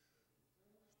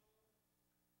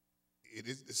 It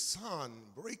is the sun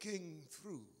breaking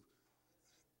through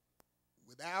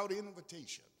without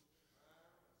invitation,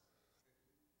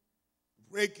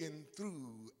 breaking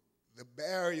through the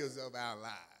barriers of our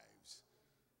lives,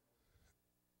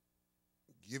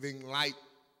 giving light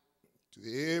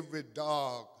to every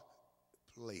dark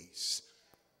place.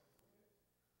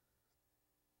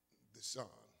 The sun.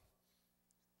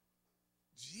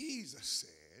 Jesus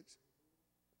said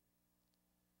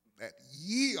that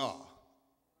ye are,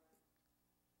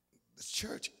 the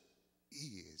church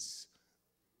is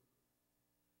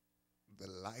the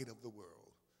light of the world.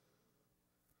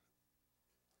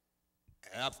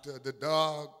 After the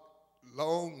dark,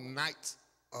 long nights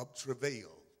of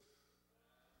travail,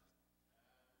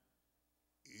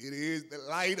 it is the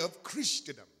light of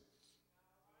Christendom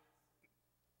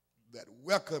that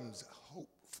welcomes hope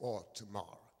for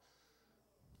tomorrow.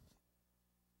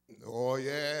 Oh,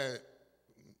 yeah,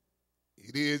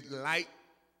 it is light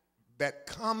that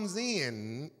comes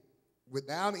in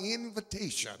without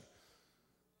invitation.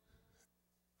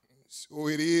 So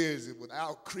it is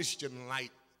without Christian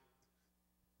light.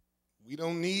 We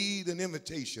don't need an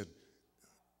invitation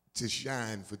to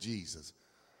shine for Jesus.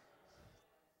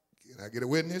 Can I get a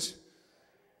witness?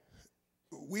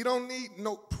 We don't need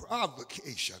no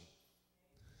provocation,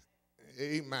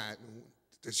 amen,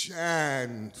 to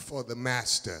shine for the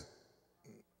master.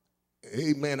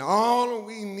 Amen. All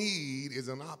we need is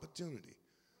an opportunity.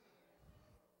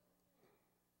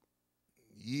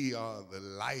 Ye are the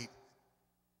light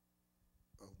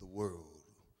of the world.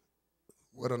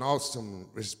 What an awesome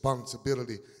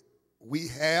responsibility we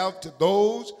have to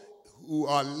those who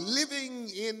are living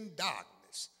in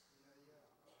darkness.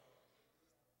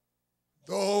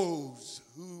 Those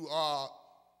who are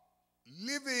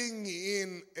living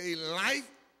in a life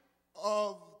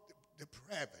of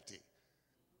depravity.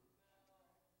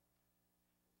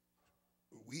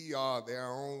 We are their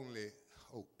only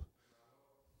hope.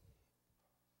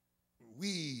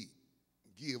 We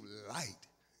give light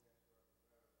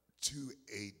to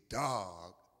a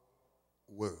dark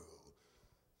world.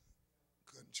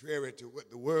 Contrary to what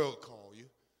the world call you,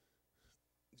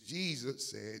 Jesus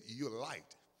said, you're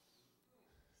light.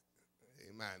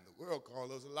 Amen. The world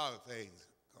calls us a lot of things.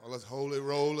 Call us holy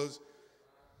rollers.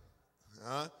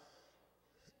 Huh?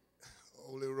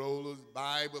 Holy rollers,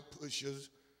 Bible pushers.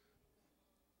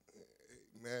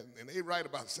 Amen. And they write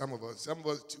about some of us. Some of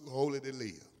us too holy to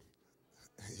live.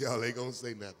 Y'all ain't gonna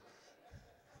say nothing.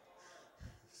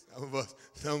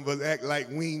 Some of us act like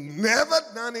we never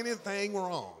done anything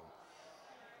wrong.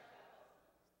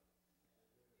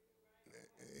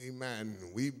 Amen.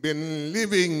 We've been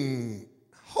living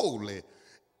holy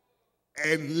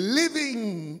and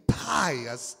living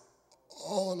pious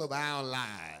all of our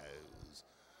lives.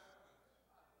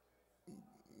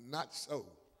 Not so.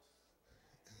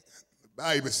 The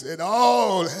Bible said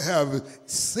all have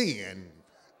sinned.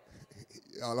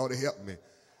 Y'all ought to help me.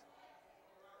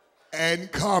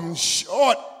 And come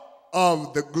short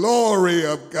of the glory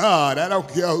of God. I don't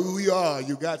care who you are.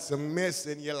 You got some mess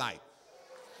in your life.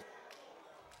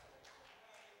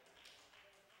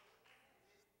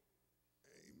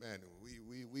 Amen.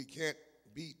 We can't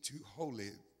be too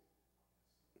holy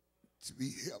to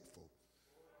be helpful.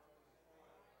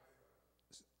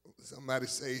 Somebody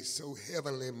say so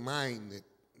heavenly minded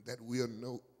that we are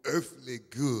no earthly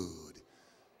good.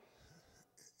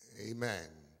 Amen.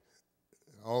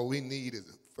 All we need is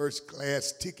a first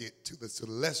class ticket to the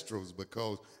celestials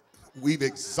because we've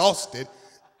exhausted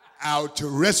our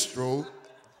terrestrial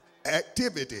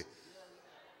activity.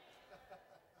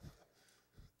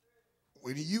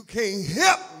 When you can't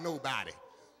help nobody,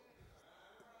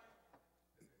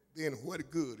 then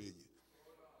what good is you?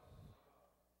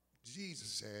 Jesus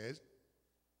says,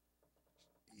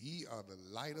 ye are the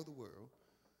light of the world.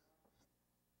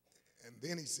 And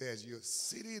then he says, you're a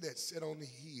city that's set on the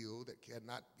hill that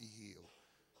cannot be hid.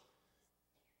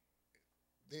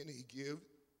 Then he gives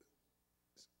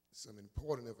some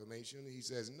important information. He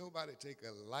says, nobody take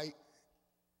a light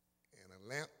and a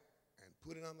lamp and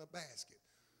put it on a basket.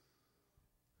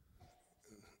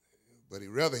 But he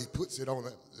puts it on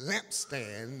a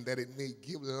lampstand that it may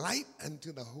give light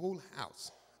unto the whole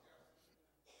house.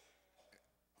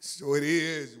 So it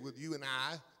is with you and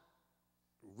I.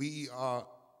 We are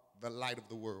the light of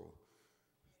the world.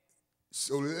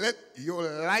 So let your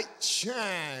light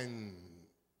shine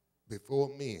before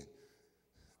men,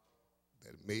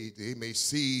 that they may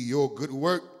see your good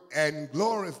work and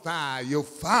glorify your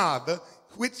Father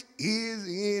which is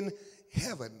in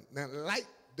heaven. Now, light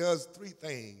does three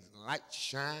things. Light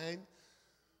shines,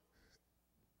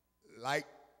 light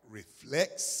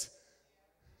reflects,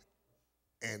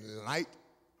 and light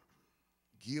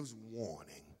gives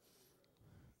warning.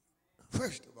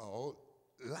 First of all,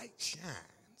 light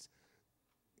shines.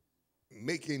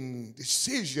 Making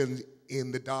decisions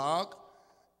in the dark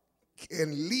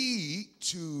can lead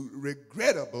to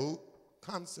regrettable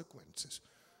consequences.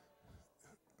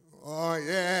 Oh,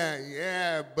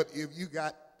 yeah, but if you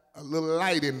got a little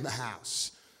light in the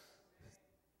house,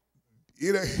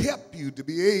 it'll help you to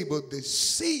be able to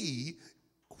see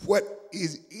what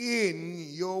is in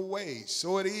your way.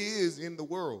 So it is in the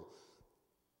world.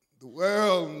 The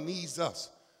world needs us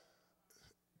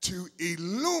to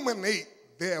illuminate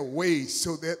their ways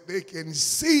so that they can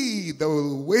see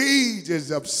the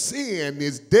wages of sin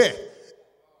is death,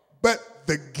 but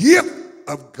the gift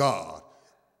of God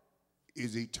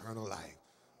is eternal life.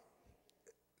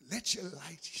 Let your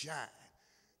light shine.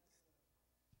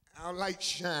 Our light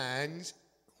shines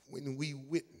when we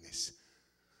witness.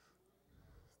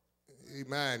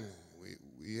 Amen.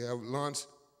 We have launched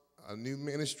a new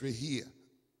ministry here,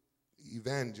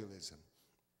 evangelism.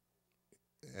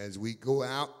 As we go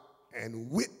out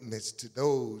and witness to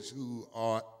those who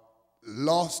are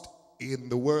lost in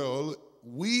the world,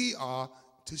 we are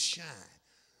to shine.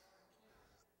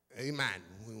 Amen.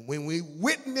 When we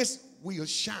witness, we are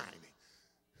shining.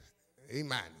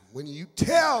 Amen. When you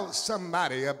tell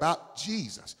somebody about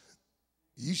Jesus,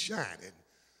 you shining.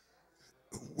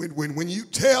 When you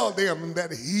tell them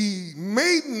that he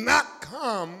may not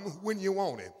come when you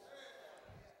want him,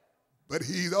 but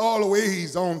he's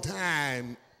always on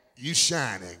time, you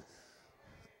shining.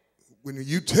 When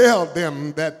you tell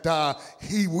them that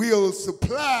he will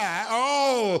supply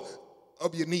all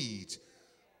of your needs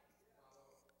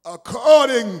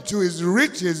according to his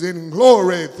riches in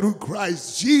glory through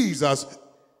Christ Jesus,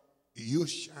 you're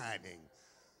shining.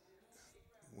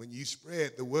 When you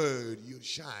spread the word, you're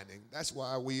shining. That's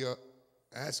why we are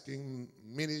asking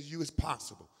many of you as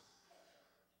possible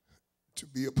to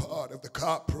be a part of the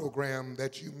COP program,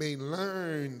 that you may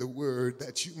learn the word,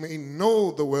 that you may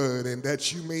know the word, and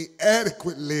that you may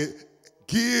adequately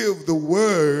give the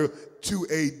word to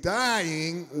a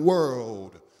dying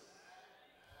world.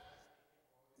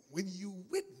 When you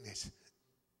witness,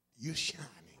 you're shining.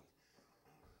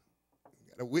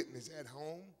 You got a witness at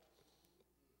home.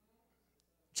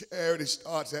 Charity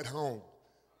starts at home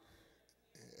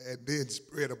and then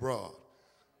spread abroad.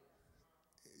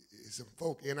 Some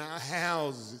folk in our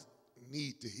houses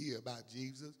need to hear about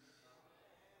Jesus.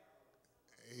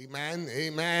 Amen,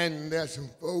 amen. There's some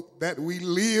folk that we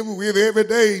live with every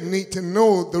day need to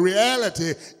know the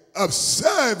reality of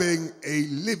serving a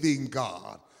living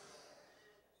God.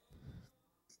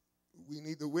 We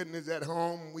need to witness at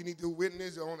home. We need to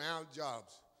witness on our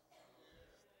jobs.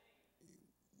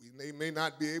 We may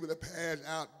not be able to pass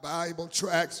out Bible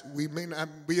tracts. We may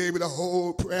not be able to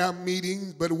hold prayer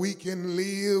meetings, but we can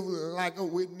live like a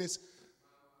witness.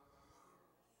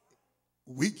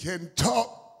 We can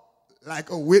talk like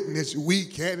a witness. We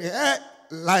can act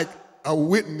like a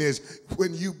witness.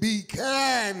 When you be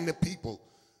kind to people,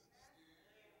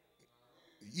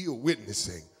 you're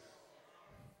witnessing.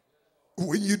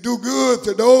 When you do good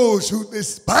to those who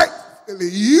despitefully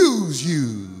use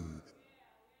you,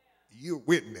 you're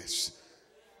witness.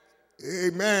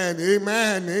 Amen,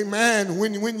 amen, amen.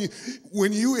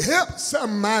 When you help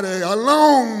somebody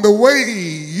along the way,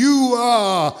 you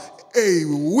are a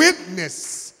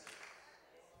witness.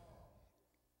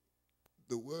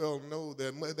 The world knows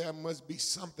that there must be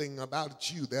something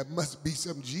about you. There must be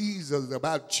some Jesus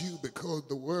about you, because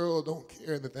the world don't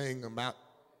care anything about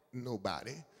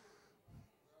nobody.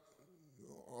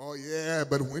 Oh, yeah,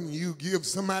 but when you give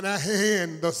somebody a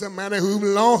hand, or somebody who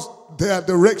lost their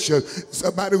direction,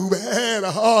 somebody who had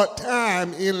a hard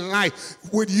time in life,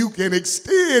 when you can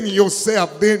extend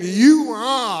yourself, then you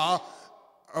are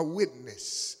a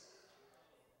witness.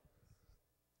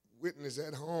 Witness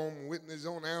at home, witness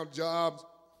on our jobs,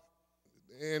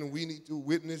 and we need to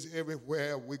witness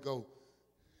everywhere we go.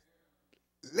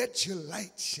 Let your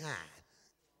light shine.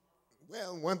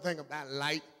 Well, one thing about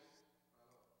light,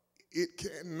 it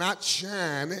cannot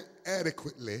shine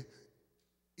adequately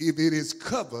if it is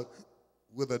covered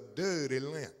with a dirty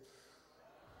lamp.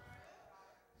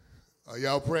 Are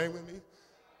y'all praying with me?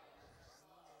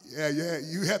 Yeah,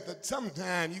 you have to,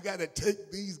 sometimes you got to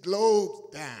take these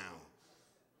globes down.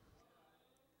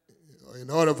 In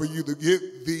order for you to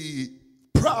get the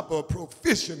proper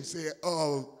proficiency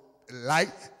of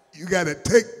light, you got to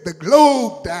take the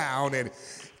globe down and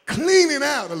clean it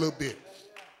out a little bit.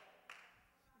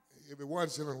 Every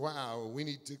once in a while, we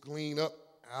need to clean up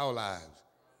our lives.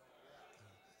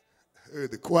 I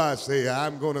heard the choir say,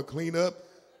 I'm going to clean up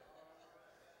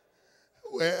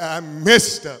where I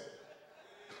messed up.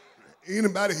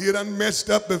 Anybody here done messed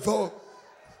up before?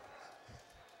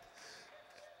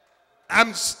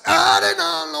 I'm starting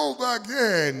all over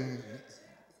again.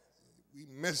 We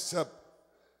mess up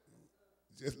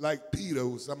just like Peter.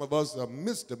 Some of us are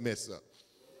Mr. Mess Up.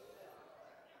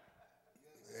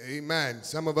 Amen.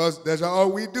 Some of us, that's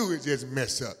all we do is just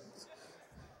mess up.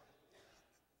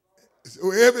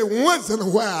 So every once in a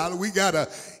while, we got to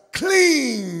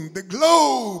clean the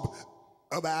globe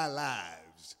of our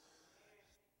lives.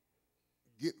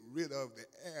 Get rid of the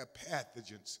air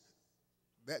pathogens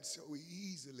that so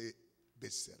easily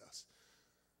beset us.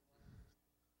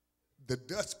 The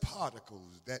dust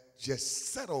particles that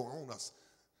just settle on us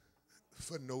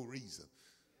for no reason.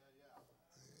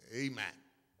 Amen.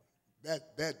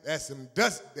 That's some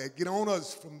dust that get on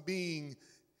us from being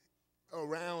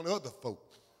around other folk.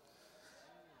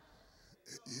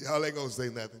 Y'all ain't gonna say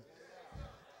nothing.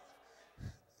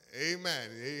 Amen.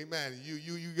 Amen.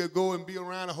 You go and be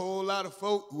around a whole lot of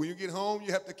folk. When you get home,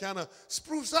 you have to kind of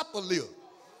spruce up a little,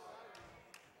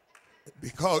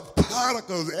 because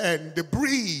particles and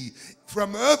debris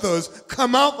from others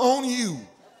come out on you.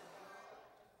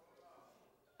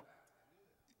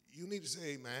 You need to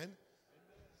say amen.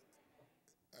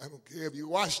 I don't care if you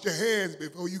washed your hands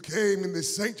before you came in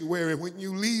this sanctuary. When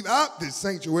you leave out this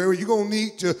sanctuary, you're going to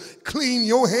need to clean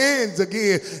your hands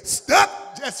again.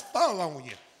 Stuff just fall on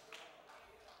you.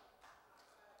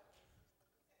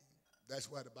 That's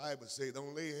why the Bible says,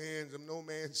 don't lay hands on no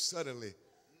man suddenly.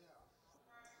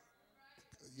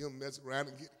 You'll mess around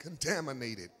and get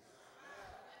contaminated.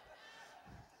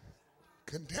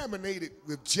 Contaminated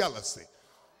with jealousy.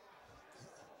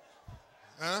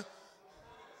 Huh?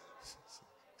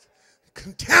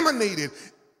 Contaminated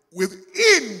with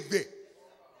envy.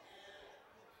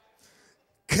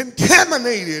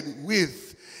 Contaminated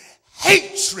with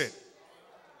hatred.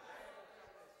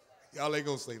 Y'all ain't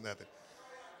gonna say nothing.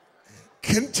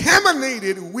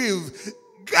 Contaminated with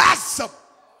gossip.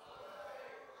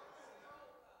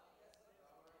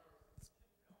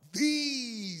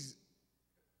 These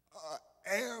are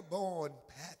airborne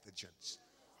pathogens.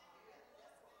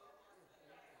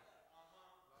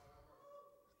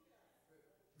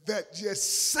 That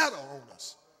just settle on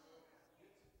us.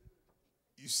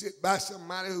 You sit by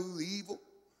somebody who's evil,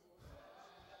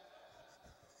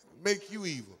 make you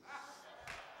evil.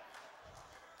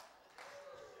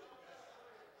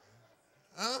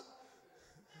 Huh?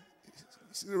 You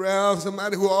sit around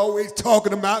somebody who always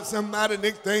talking about somebody,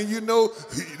 next thing you know,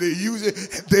 they use it,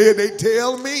 they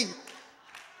tell me.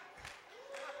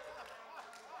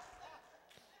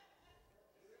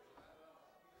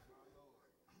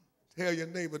 Tell your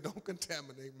neighbor, don't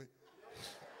contaminate me.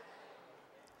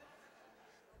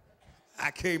 I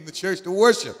came to church to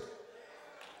worship.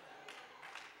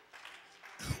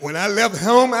 When I left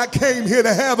home, I came here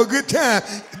to have a good time.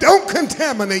 Don't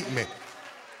contaminate me.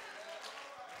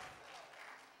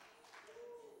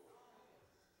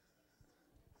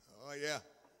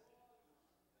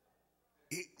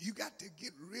 You got to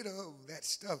get rid of that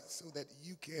stuff so that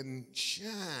you can shine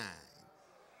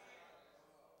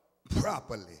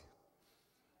properly.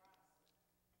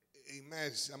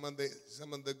 Amen. Some of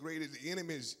the greatest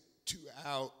enemies to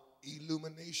our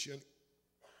illumination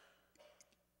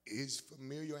is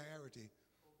familiarity.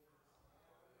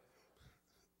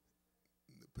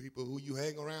 The people who you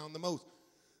hang around the most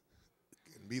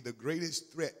can be the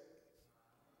greatest threat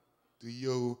to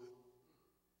your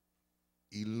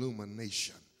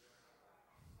illumination.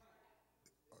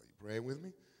 Are you praying with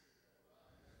me?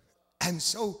 And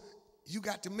so you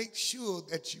got to make sure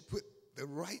that you put the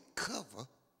right cover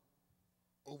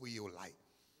over your light.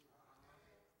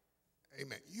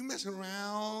 Amen. You mess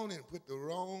around and put the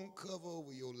wrong cover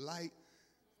over your light,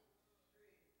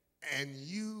 and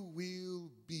you will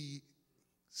be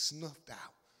snuffed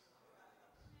out.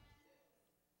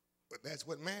 But that's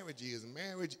what marriage is.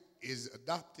 Marriage is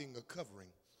adopting a covering.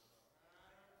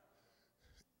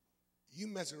 You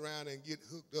mess around and get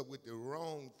hooked up with the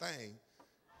wrong thing,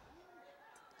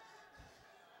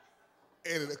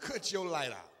 and it'll cut your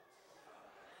light out.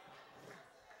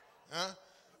 Huh?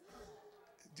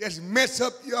 Just mess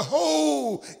up your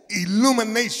whole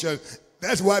illumination.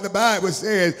 That's why the Bible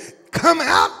says, come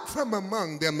out from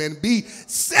among them and be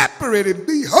separated,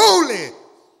 be holy.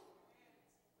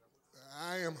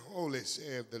 I am holy,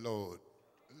 saith the Lord.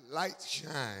 Light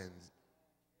shines.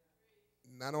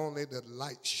 Not only does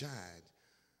light shine,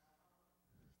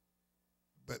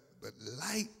 but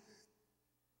light,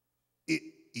 it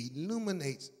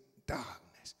illuminates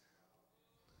darkness.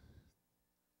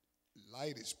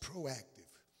 Light is proactive.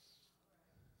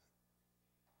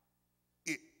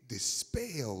 It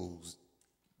dispels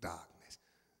darkness.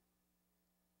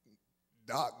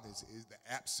 Darkness is the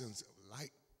absence of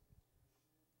light,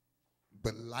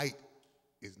 but light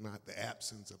is not the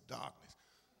absence of darkness.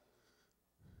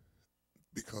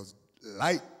 Because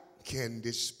light can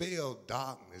dispel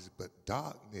darkness, but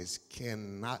darkness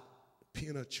cannot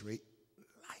penetrate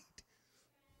light.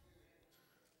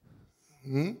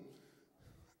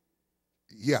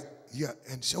 Yeah.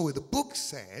 And so the book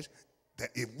says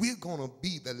that if we're going to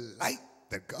be the light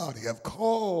that God has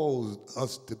called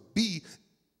us to be,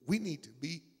 we need to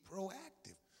be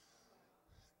proactive.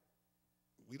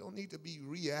 We don't need to be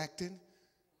reacting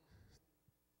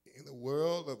in a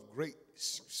world of great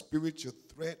spiritual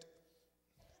threat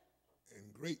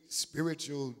and great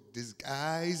spiritual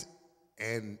disguise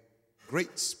and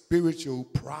great spiritual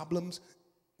problems.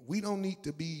 We don't need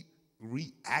to be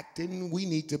reacting. We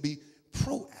need to be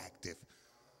proactive.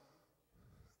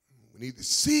 We need to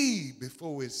see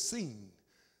before it's seen.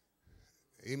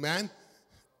 Amen.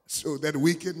 So that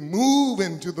we can move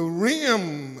into the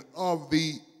realm of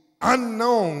the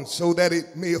unknown so that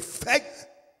it may affect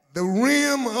the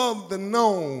realm of the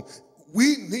known.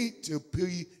 We need to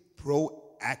be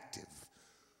proactive.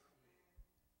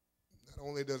 Not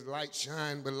only does light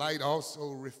shine, but light also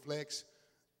reflects.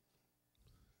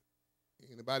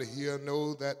 Anybody here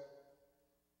know that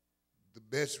the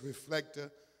best reflector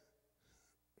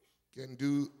can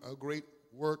do a great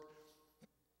work?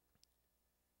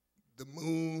 The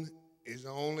moon is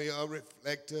only a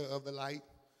reflector of the light.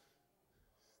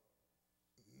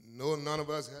 No, none of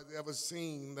us has ever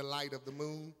seen the light of the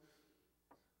moon.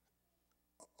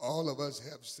 All of us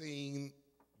have seen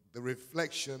the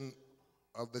reflection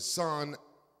of the sun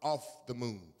off the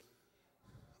moon.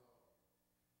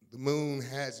 The moon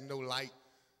has no light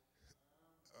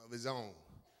of its own,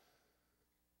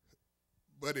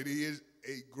 but it is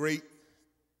a great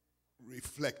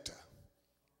reflector.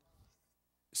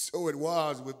 So it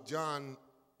was with John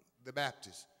the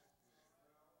Baptist.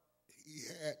 He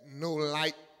had no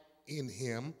light in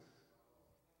him,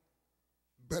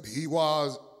 but he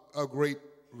was a great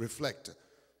reflector.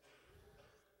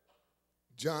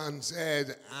 John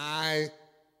said, I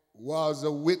was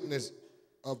a witness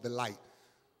of the light.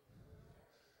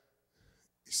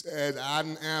 He said, I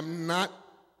am not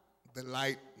the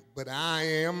light, but I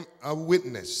am a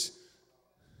witness.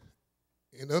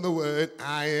 In other words,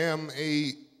 I am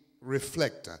a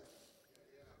reflector.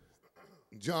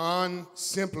 John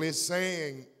simply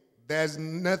saying, there's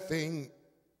nothing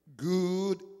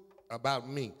good about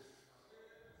me.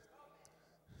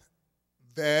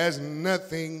 There's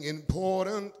nothing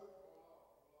important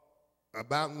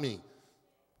about me.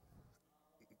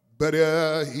 But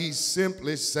he's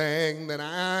simply saying that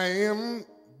I am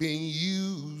being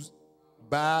used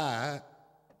by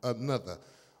another.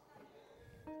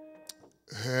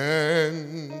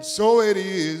 And so it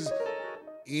is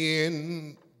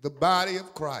in the body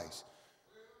of Christ.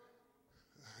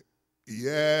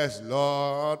 Yes,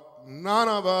 Lord, none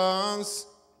of us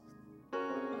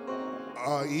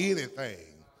are anything.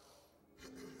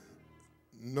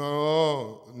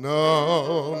 No,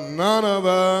 none of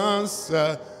us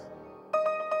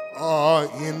are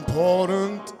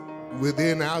important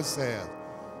within ourselves.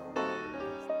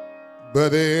 But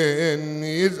then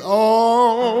it's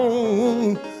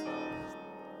all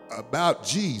about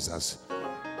Jesus.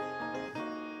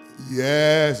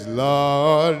 Yes,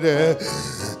 Lord.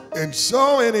 And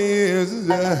so it is.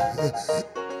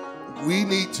 We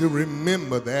need to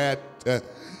remember that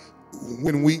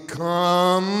when we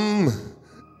come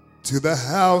to the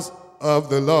house of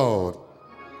the Lord.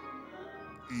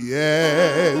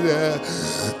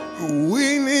 Yes,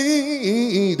 we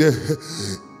need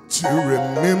to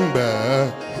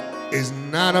remember it's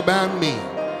not about me.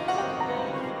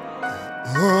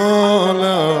 Oh,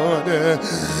 Lord,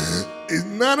 it's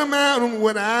not about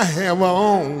what I have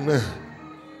on.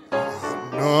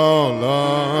 No,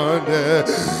 Lord,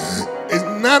 it's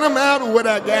not about what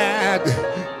I got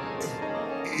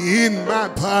in my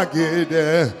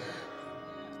pocket.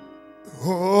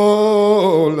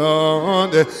 Oh,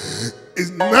 Lord,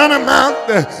 it's not about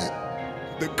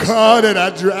the car that I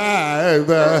drive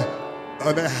or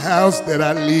the house that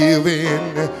I live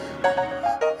in.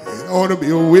 It ought to be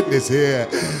a witness here.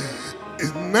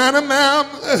 It's not about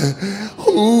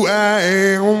who I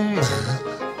am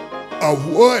or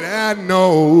what I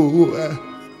know,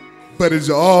 but it's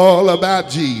all about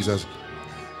Jesus.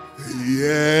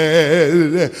 Yes.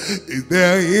 Is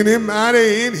there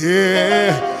anybody in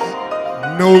here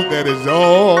know that it's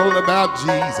all about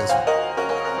Jesus?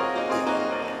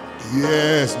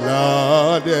 Yes,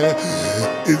 Lord.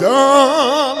 It's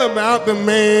all about the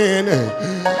man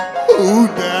who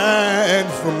died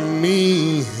for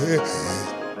me.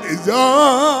 It's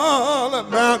all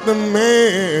about the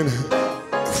man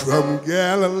from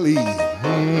Galilee.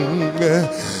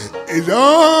 It's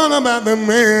all about the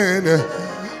man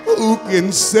who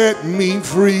can set me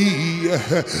free.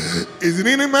 Is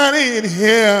there anybody in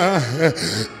here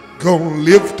gonna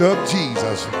lift up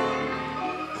Jesus?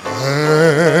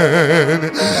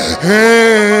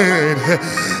 And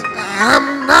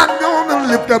I'm not gonna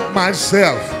lift up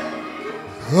myself.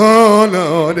 Oh,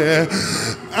 Lord,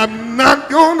 I'm not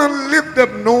gonna lift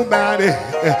up nobody,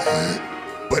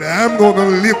 but I'm gonna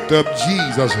lift up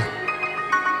Jesus.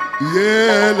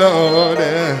 Yeah, Lord.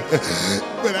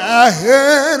 But I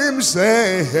heard him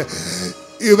say,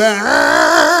 if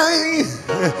I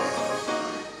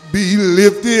be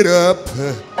lifted up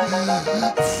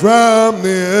from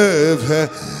the earth,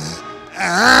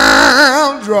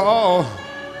 I'll draw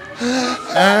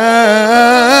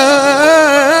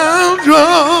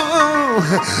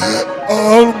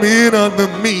all men unto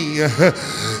me.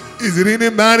 Is it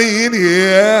anybody in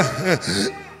here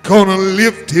gonna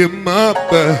lift him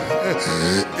up?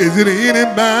 Is it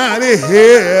anybody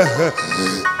here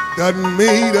that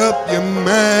made up your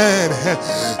mind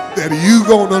that you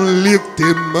gonna lift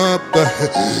him up?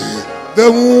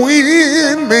 The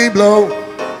wind may blow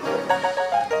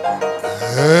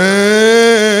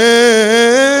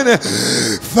and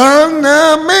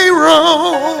thunder may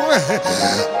roll,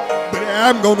 but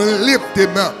I'm gonna lift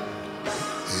him up.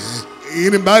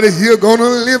 Anybody here gonna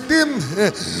lift him?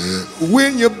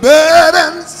 When your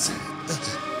burdens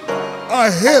are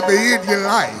heavy in your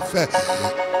life,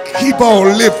 keep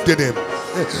on lifting him.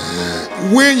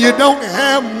 When you don't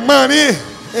have money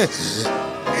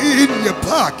in your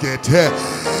pocket,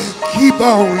 keep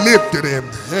on lifting him.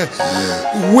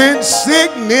 When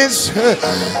sickness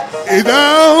is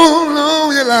all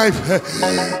over your life,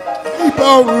 keep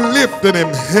on lifting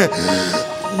him.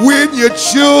 When your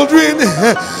children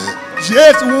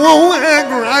just won't act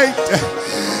right,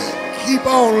 keep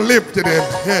on lifting him.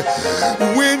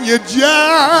 When your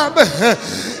job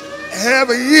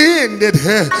have ended,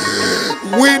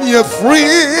 when your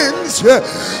friends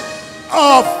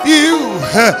are few,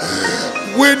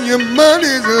 when your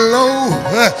money's low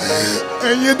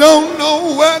and you don't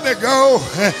know where to go,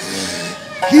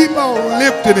 keep on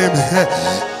lifting him.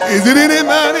 Is it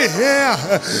anybody here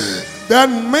that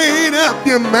made up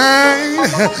your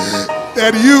mind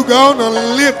that you gonna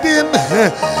lift him?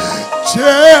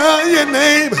 Tell your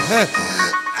neighbor,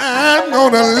 I'm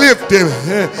gonna lift him.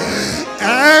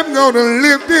 I'm gonna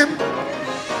lift him.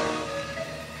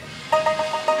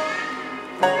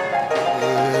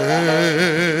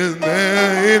 Is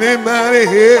there anybody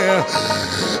here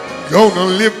gonna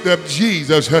lift up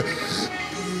Jesus?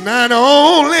 Not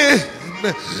only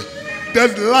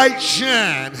does light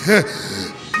shine,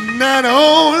 not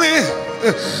only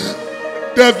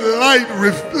does light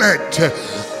reflect,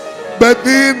 but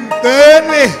then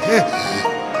thirdly,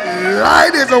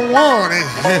 light is a warning.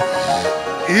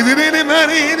 Is it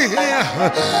anybody in here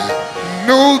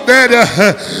know that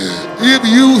if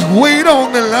you wait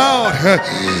on the Lord,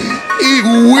 He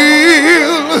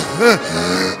will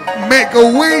make a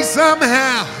way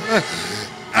somehow.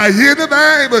 I hear the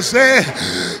Bible say,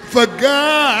 for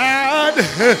God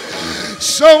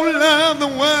so loved the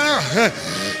world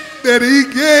that He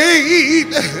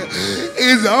gave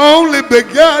His only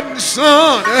begotten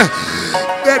Son,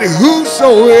 that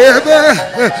whosoever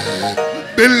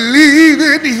believe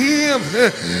in Him,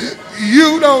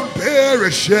 you don't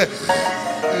perish.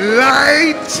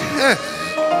 Light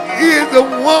is the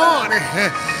one.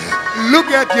 Look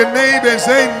at your neighbor and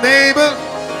say, neighbor,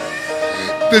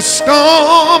 the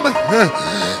storm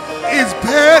is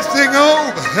passing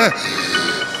over.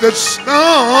 The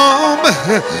storm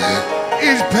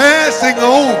is passing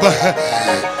over.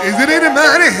 Is it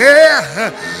anybody here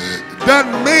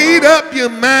done made up your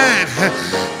mind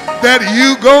that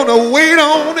you gonna wait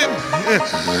on Him?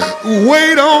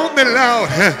 Wait on the Lord.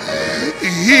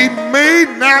 He may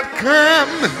not come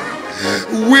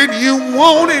when you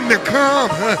want Him to come,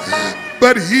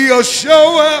 but He'll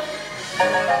show up.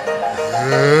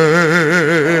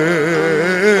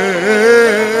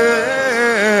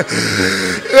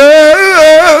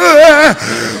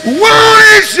 Won't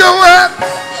He show up?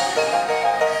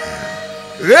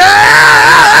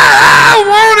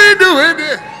 Won't He do it?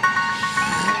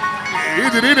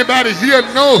 Is it anybody here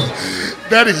know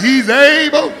that He's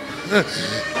able?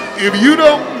 If you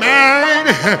don't mind,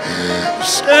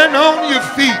 stand on your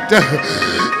feet.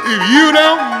 If you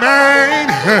don't mind,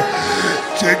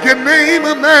 take your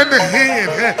neighbor by the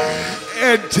hand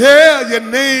and tell your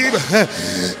neighbor,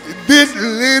 this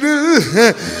little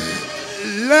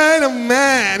light of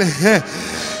mine,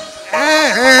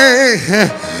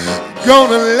 I'm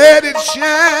gonna let it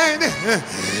shine.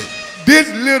 This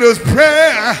little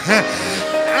prayer,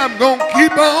 I'm gonna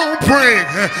keep on praying.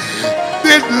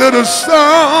 This little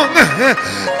song,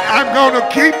 I'm gonna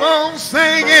keep on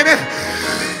singing.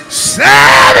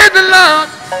 Serving the Lord.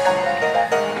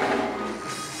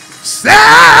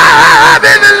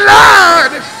 Serving the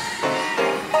Lord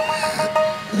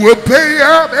will pay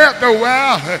up after a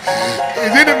while.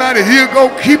 Is anybody here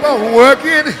gonna keep on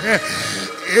working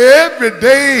every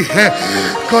day?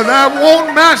 Cause I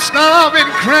want my starving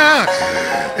crown.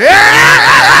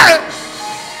 Yeah.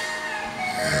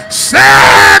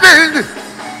 Serving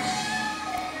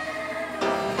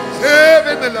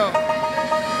the Lord.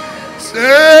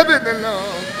 Serving the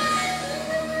Lord.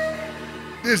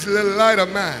 This little light of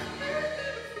mine,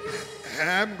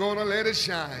 I'm gonna let it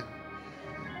shine.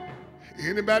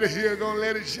 Anybody here gonna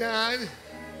let it shine?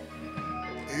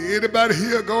 Anybody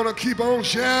here gonna keep on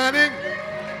shining?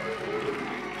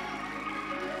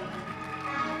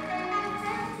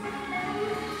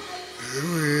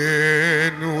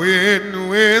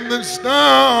 When the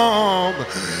storm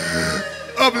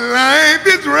of life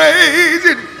is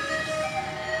raging,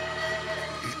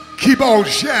 keep on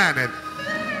shining.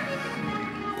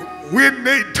 When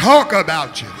they talk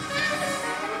about you,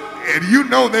 and you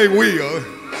know they will,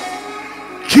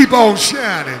 keep on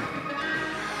shining.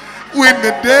 When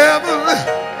the devil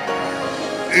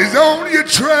is on your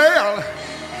trail,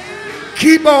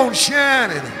 keep on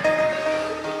shining.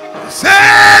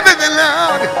 Serving the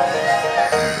Lord.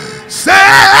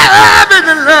 Serving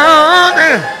the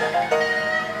Lord.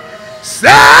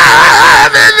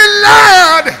 Serving the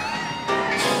Lord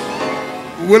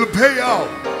will pay off.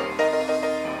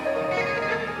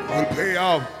 Will pay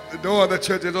off. The door of the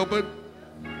church is open.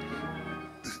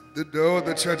 The door of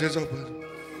the church is open.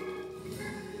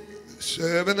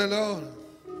 Serving the Lord.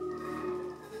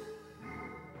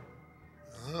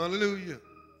 Hallelujah.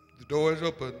 The door is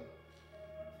open.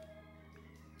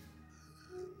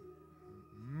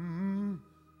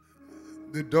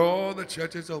 The door of the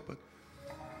church is open.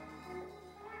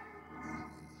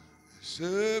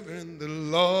 Serving the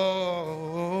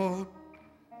Lord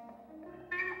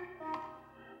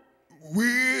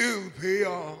will pay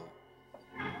off.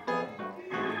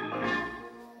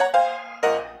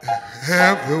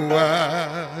 After a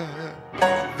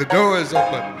while, the door is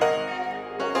open.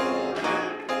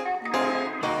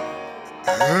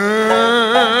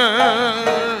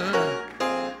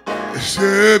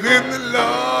 Serving the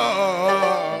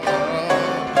Lord,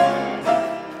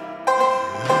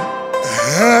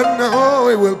 I know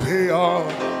it will pay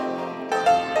off.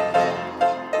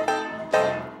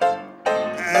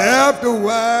 After a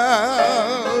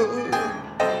while,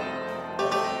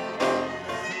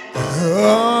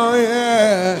 oh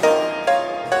yeah,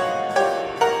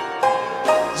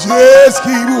 just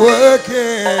keep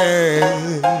working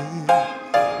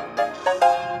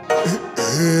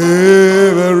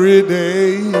every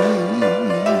day.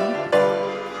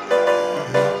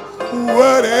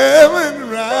 Whatever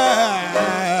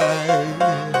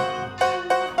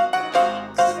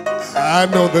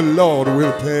the Lord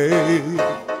will pay.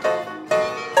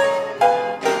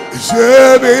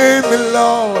 Serving the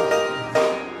Lord,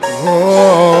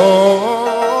 oh,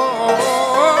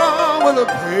 will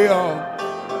pay off.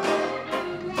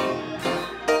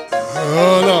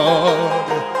 Oh, Lord,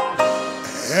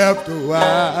 after a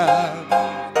while,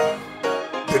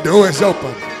 the door is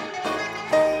open.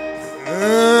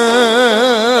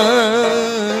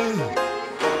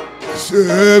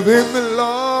 Serving the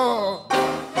Lord,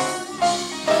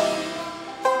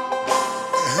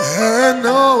 I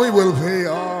know He will pay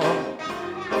off.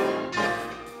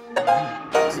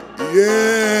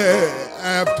 Yeah,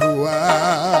 after a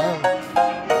while.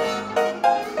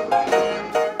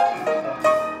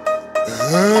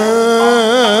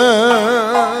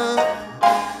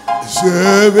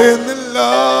 Serving the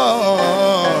Lord,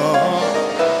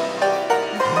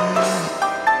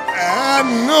 I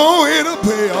know it'll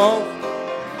pay off.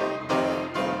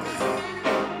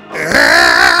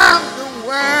 After a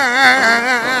while,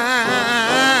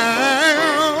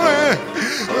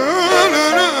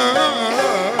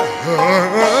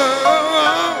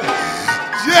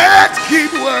 just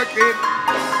keep working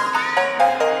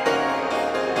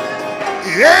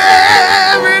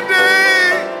every day.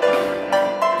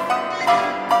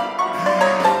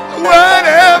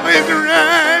 Whatever is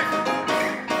right,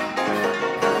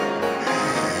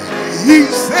 He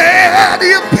said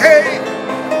He'll pay.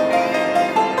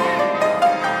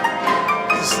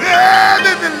 He said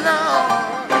that the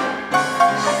Lord,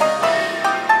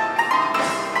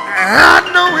 I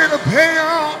know it'll pay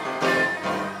off.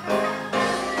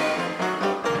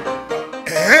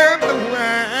 And the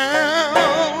world,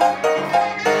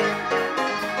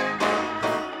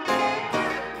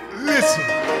 listen.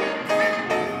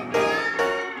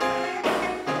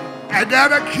 I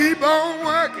gotta keep on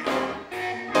working.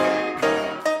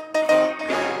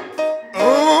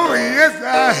 Oh, yes,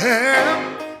 I have.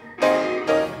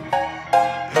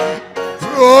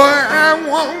 For I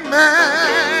want my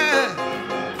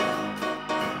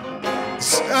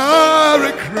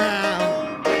starry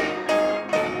crown.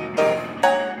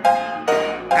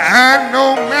 I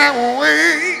know my way.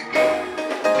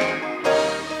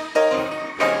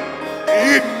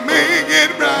 It may get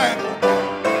right.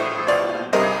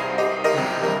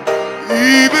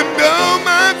 Even though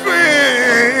my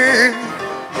friends,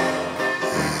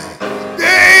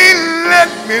 they let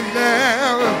me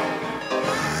down.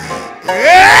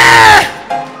 Yeah,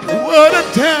 what a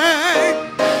time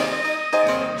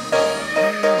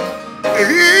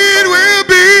it will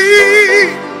be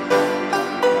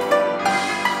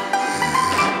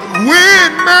when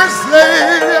my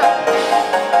Savior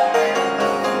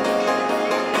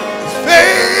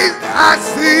face I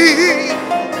see.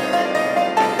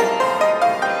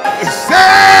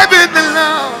 Serving the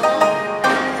Lord,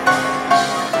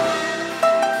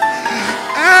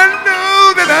 I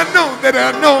know that I know that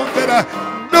I know that I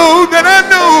know that I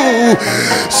know.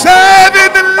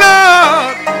 Serving the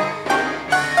Lord,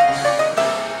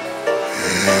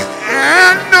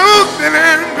 I know that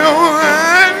I know,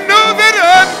 I know that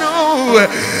I know.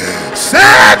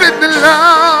 Serving the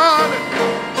Lord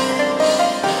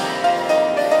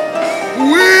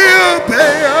will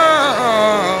pay off.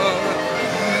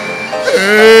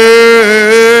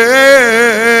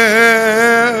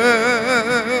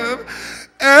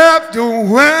 After a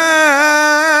while.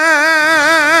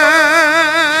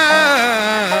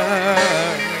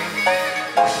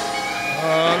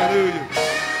 Hallelujah.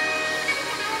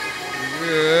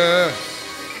 Yeah.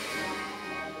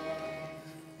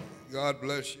 God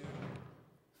bless you.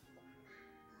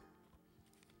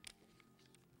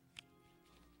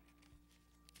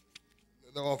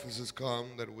 The officers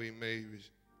come that we may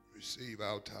receive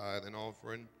our tithe and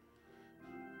offering.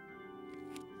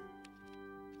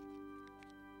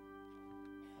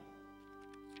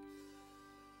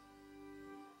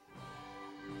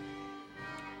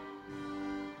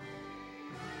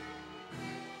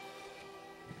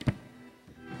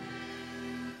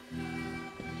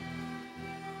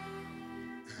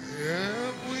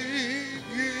 And we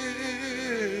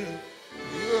give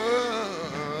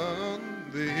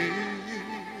thee.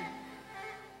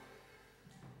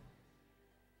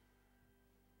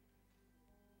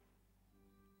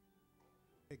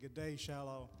 Hey, good day,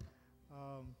 Shiloh.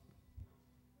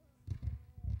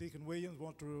 Deacon Williams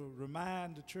want to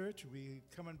remind the church we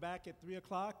coming back at 3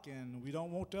 o'clock, and we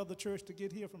don't want the other church to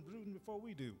get here from Bruton before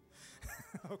we do.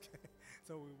 Okay,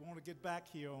 so we want to get back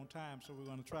here on time, so we're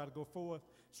going to try to go forward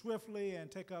swiftly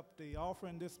and take up the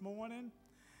offering this morning.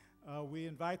 We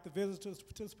invite the visitors to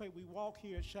participate. We walk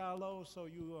here at Shiloh, so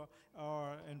you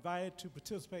are invited to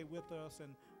participate with us,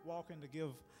 and walk in to give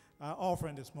our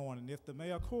offering this morning. If the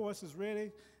male chorus is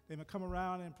ready, they may come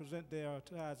around and present their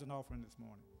tithes and offering this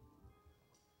morning.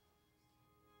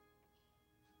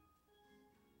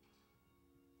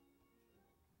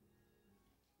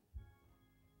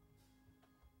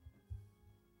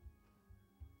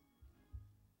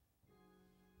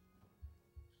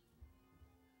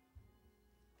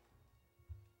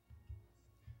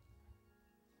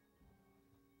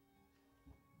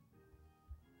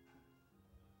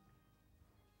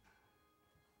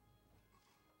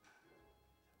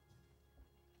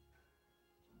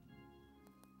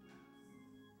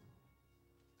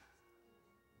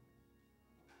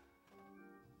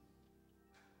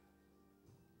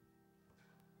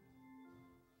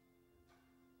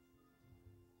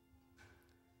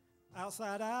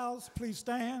 Outside aisles, please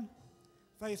stand,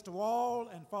 face the wall,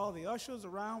 and follow the ushers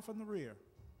around from the rear.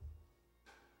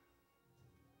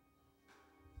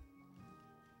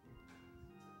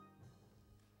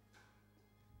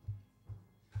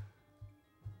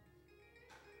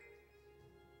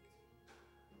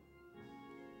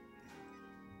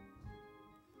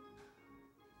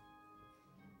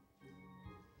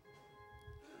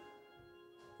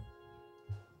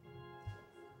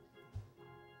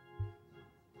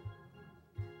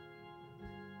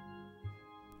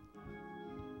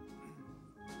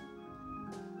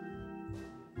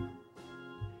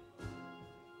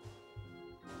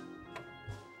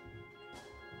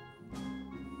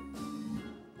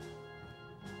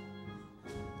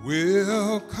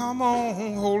 Well, come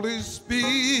on, Holy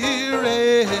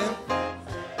Spirit.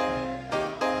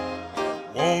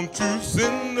 Won't you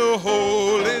send the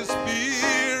Holy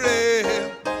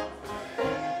Spirit?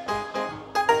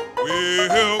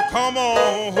 Well, come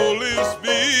on, Holy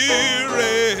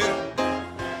Spirit.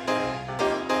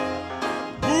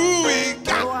 Ooh, we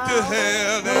got to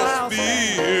have that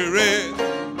Spirit.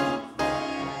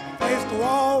 Face the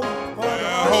wall.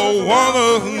 Oh, one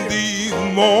of these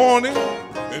mornings,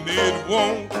 and it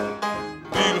won't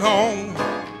be long.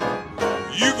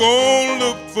 You gon'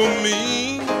 look for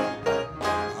me,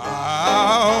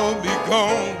 I'll be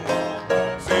gone.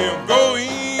 Say I'm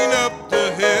going up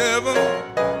to heaven,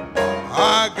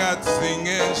 I got to sing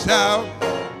and shout.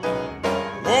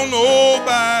 Won't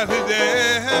nobody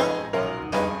dare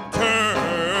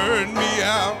turn me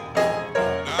out.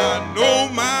 I know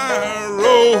my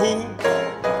road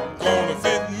gonna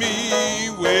fit me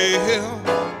well,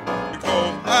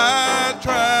 because I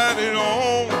tried it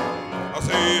on. I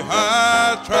say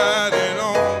I tried it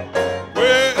on.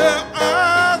 Well,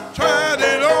 I tried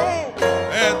it on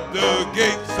at the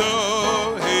gates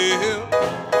of hell.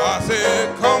 I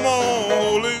said, come on,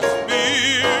 Holy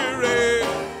Spirit.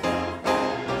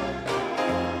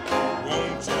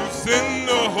 Won't you send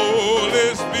the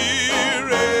Holy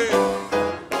Spirit?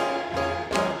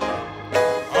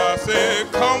 I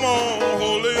said, come on,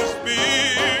 Holy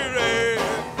Spirit.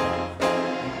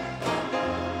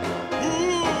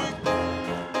 Ooh.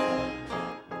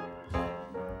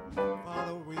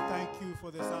 Father, we thank you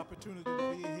for this opportunity to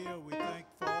be here. We thank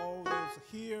for all those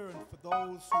here and for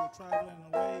those who are traveling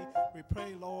away. We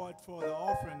pray, Lord, for the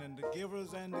offering and the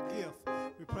givers and the gift.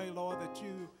 We pray, Lord,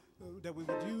 that we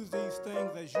would use these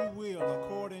things as you will,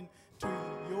 according to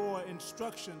your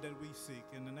instruction that we seek.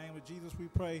 In the name of Jesus we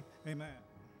pray, amen.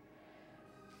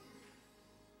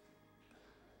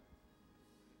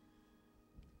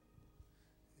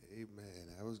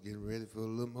 Amen. I was getting ready for a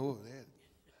little more of that.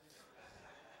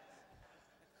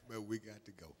 But we got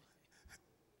to go.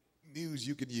 News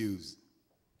you can use.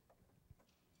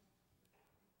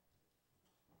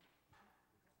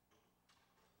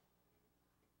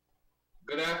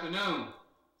 Good afternoon.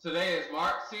 Today is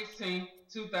March 16,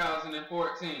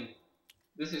 2014.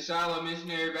 This is Shiloh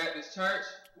Missionary Baptist Church,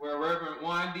 where Reverend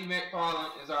Juan D.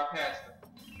 McFarland is our pastor.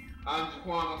 I'm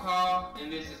Jaquan McCall,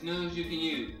 and this is News You Can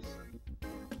Use.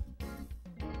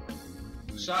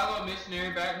 Shiloh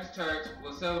Missionary Baptist Church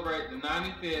will celebrate the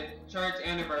 95th church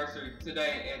anniversary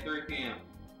today at 3 p.m.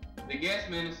 The guest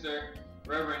minister,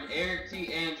 Reverend Eric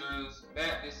T. Andrews,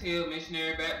 Baptist Hill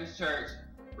Missionary Baptist Church,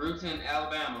 Brewton,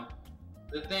 Alabama.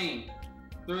 The theme,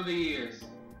 Through the Years,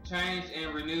 Changed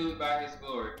and Renewed by His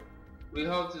Glory. We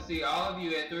hope to see all of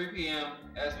you at 3 p.m.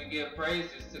 as we give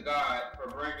praises to God for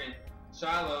bringing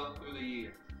Shiloh through the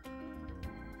years.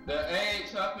 The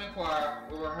A.H. Huffman Choir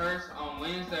will rehearse on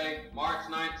Wednesday, March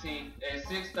 19th at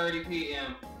 6:30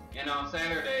 p.m. and on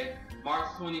Saturday, March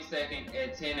 22nd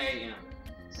at 10 a.m.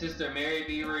 Sister Mary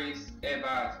B. Reese,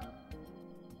 advisor.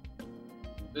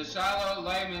 The Shiloh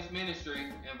Layman's Ministry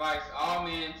invites all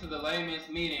men to the Layman's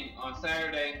meeting on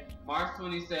Saturday, March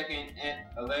 22nd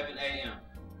at 11 a.m.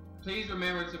 Please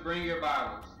remember to bring your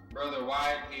Bibles. Brother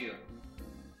Wyatt Hill.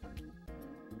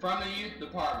 From the youth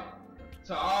department,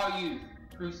 to all youth,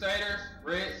 Crusaders,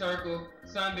 Red Circle,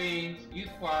 Sunbeams, Youth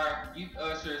Choir, Youth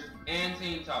Ushers, and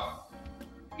Teen Talk.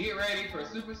 Get ready for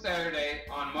Super Saturday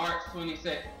on March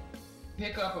 22nd.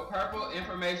 Pick up a purple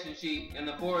information sheet in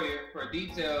the foyer for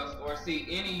details or see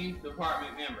any youth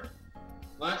department member.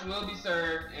 Lunch will be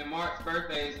served and March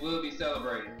birthdays will be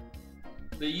celebrated.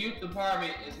 The youth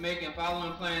department is making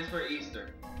following plans for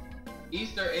Easter.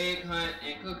 Easter egg hunt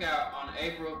and cookout on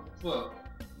April 12th.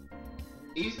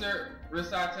 Easter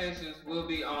recitations will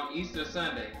be on Easter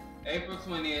Sunday, April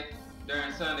 20th during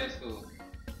Sunday school.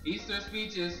 Easter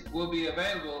speeches will be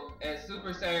available at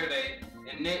Super Saturday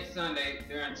and next Sunday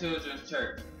during Children's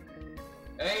Church.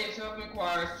 A.H. Huffman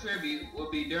Choir's tribute will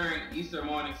be during Easter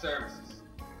morning services.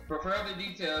 For further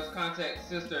details, contact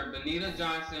Sister Benita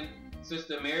Johnson,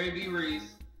 Sister Mary B.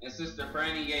 Reese, and Sister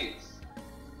Franny Yates.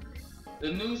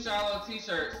 The new Shiloh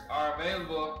t-shirts are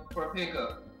available for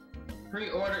pickup.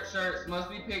 Pre-ordered shirts must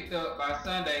be picked up by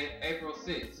Sunday, April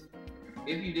 6th.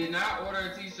 If you did not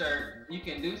order a t-shirt, you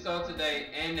can do so today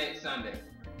and next Sunday.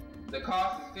 The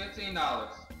cost is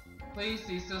 $15. Please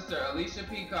see Sister Alicia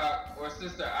Peacock or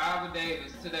Sister Ivor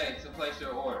Davis today to place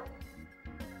your order.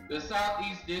 The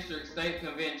Southeast District State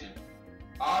Convention.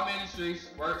 All ministries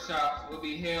workshops will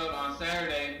be held on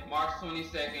Saturday, March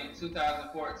 22nd,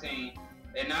 2014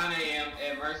 at 9 a.m.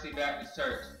 at Mercy Baptist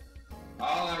Church.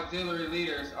 All auxiliary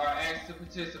leaders are asked to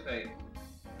participate.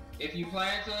 If you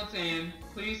plan to attend,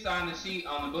 please sign the sheet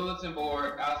on the bulletin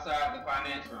board outside the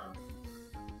finance room.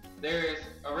 There is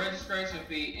a registration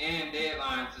fee and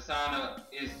deadline to sign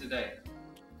up is today.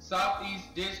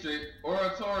 Southeast District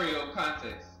Oratorial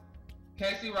Contest.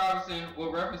 Casey Robertson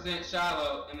will represent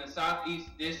Shiloh in the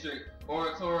Southeast District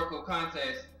Oratorical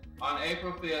Contest on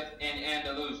April 5th in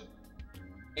Andalusia.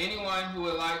 Anyone who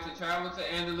would like to travel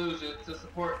to Andalusia to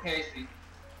support Casey,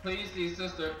 please see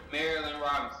Sister Marilyn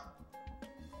Robinson.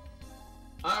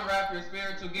 Unwrap your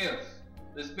spiritual gifts.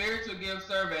 The spiritual gift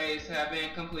surveys have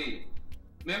been completed.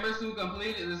 Members who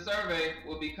completed the survey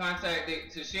will be contacted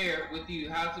to share with you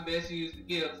how to best use the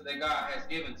gifts that God has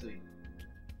given to you.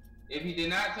 If you did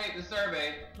not take the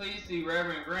survey, please see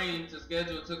Reverend Green to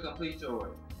schedule to complete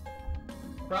yours.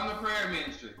 From the prayer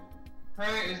ministry.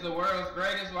 Prayer is the world's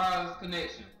greatest wireless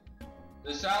connection.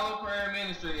 The Shiloh Prayer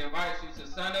Ministry invites you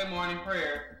to Sunday morning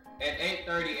prayer at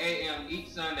 8:30 a.m. each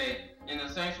Sunday in the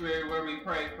sanctuary where we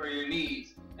pray for your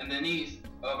needs and the needs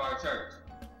of our church.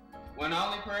 When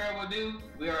only prayer will do,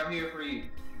 we are here for you.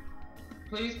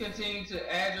 Please continue to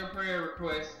add your prayer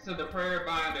requests to the prayer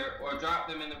binder or drop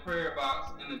them in the prayer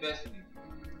box in the vestibule.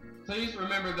 Please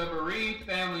remember the bereaved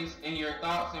families in your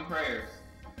thoughts and prayers.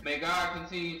 May God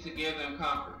continue to give them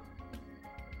comfort.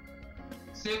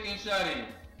 Sick and shut in.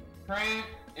 Praying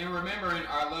and remembering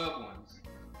our loved ones.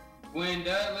 Gwen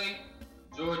Dudley,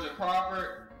 Georgia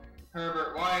Crawford,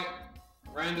 Herbert White,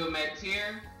 Randall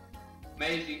McTier,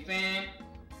 Maisie Finn,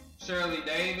 Shirley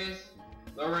Davis,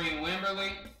 Lorraine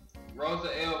Wimberly,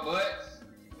 Rosa L. Butts,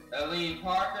 Aline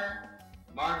Parker,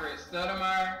 Margaret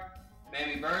Stuttermeyer,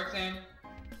 Mamie Burton,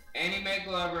 Annie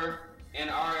McGlover,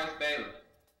 and R.S. Bailey.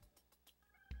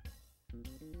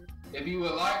 If you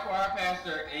would like for our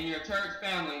pastor and your church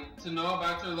family to know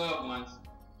about your loved ones,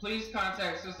 please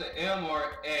contact Sister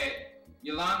Elmore at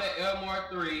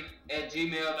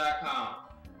yolandaelmore3@gmail.com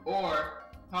or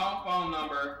home phone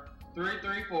number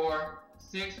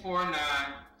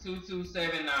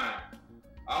 334-649-2279.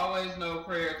 Always know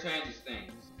prayer changes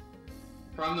things.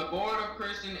 From the Board of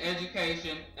Christian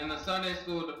Education and the Sunday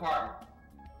School Department,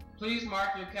 please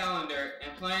mark your calendar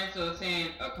and plan to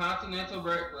attend a continental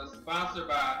breakfast sponsored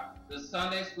by the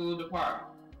Sunday School Department.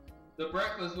 The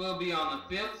breakfast will be on the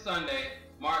 5th Sunday,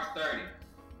 March 30th.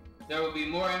 There will be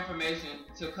more information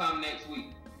to come next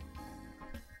week.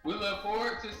 We look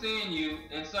forward to seeing you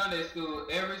in Sunday school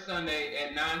every Sunday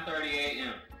at 9:30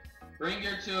 a.m. Bring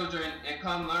your children and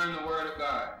come learn the Word of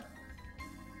God.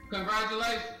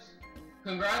 Congratulations!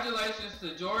 Congratulations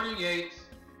to Jordan Yates.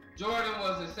 Jordan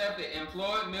was accepted in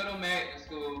Floyd Middle Magnet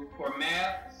School for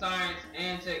Math, Science,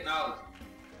 and Technology.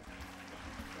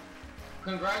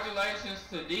 Congratulations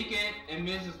to Deacon and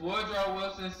Mrs. Woodrow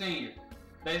Wilson Sr.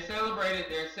 They celebrated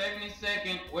their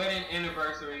 72nd wedding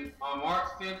anniversary on March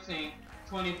 15,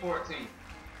 2014.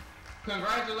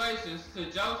 Congratulations to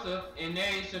Joseph and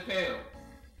Nellie Chappelle.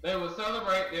 They will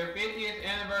celebrate their 50th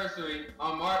anniversary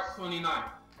on March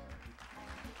 29th.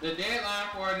 The deadline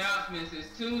for announcements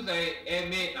is Tuesday at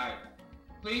midnight.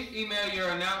 Please email your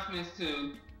announcements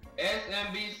to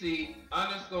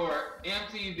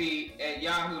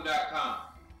SMBC_MTV@yahoo.com.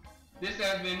 This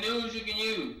has been news you can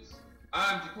use.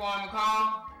 I'm Jaquan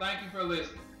McCall. Thank you for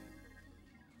listening.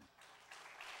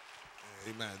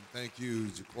 Amen. Thank you,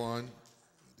 Jaquan.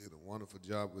 You did a wonderful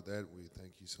job with that. We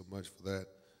thank you so much for that.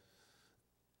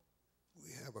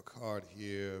 We have a card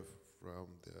here from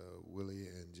the Willie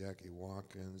and Jackie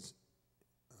Watkins.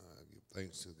 Give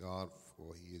thanks to God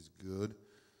for He is good.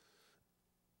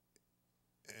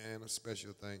 And a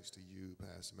special thanks to you,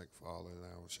 Pastor McFarland, and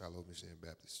our Shiloh Missionary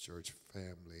Baptist Church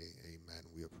family. Amen.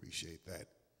 We appreciate that.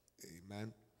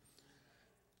 Amen.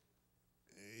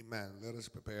 Amen. Let us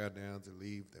prepare now to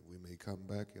leave that we may come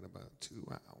back in about 2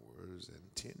 hours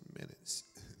and 10 minutes.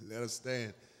 Let us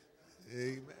stand.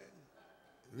 Amen.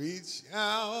 Reach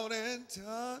out and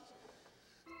touch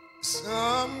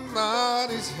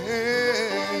somebody's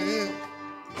hand.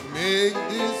 Make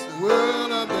this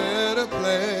world a better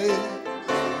place.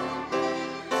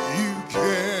 You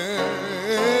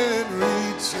can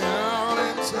reach out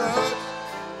and touch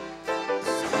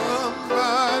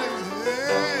somebody's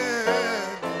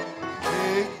hand.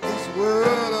 Make this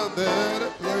world a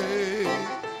better place.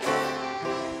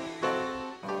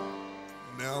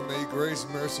 Now may grace,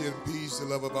 mercy, and peace, the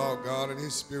love of our God and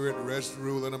His Spirit rest,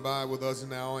 rule, and abide with us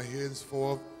now and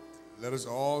henceforth. Let us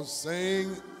all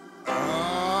sing,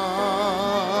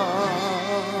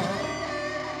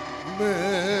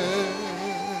 Amen.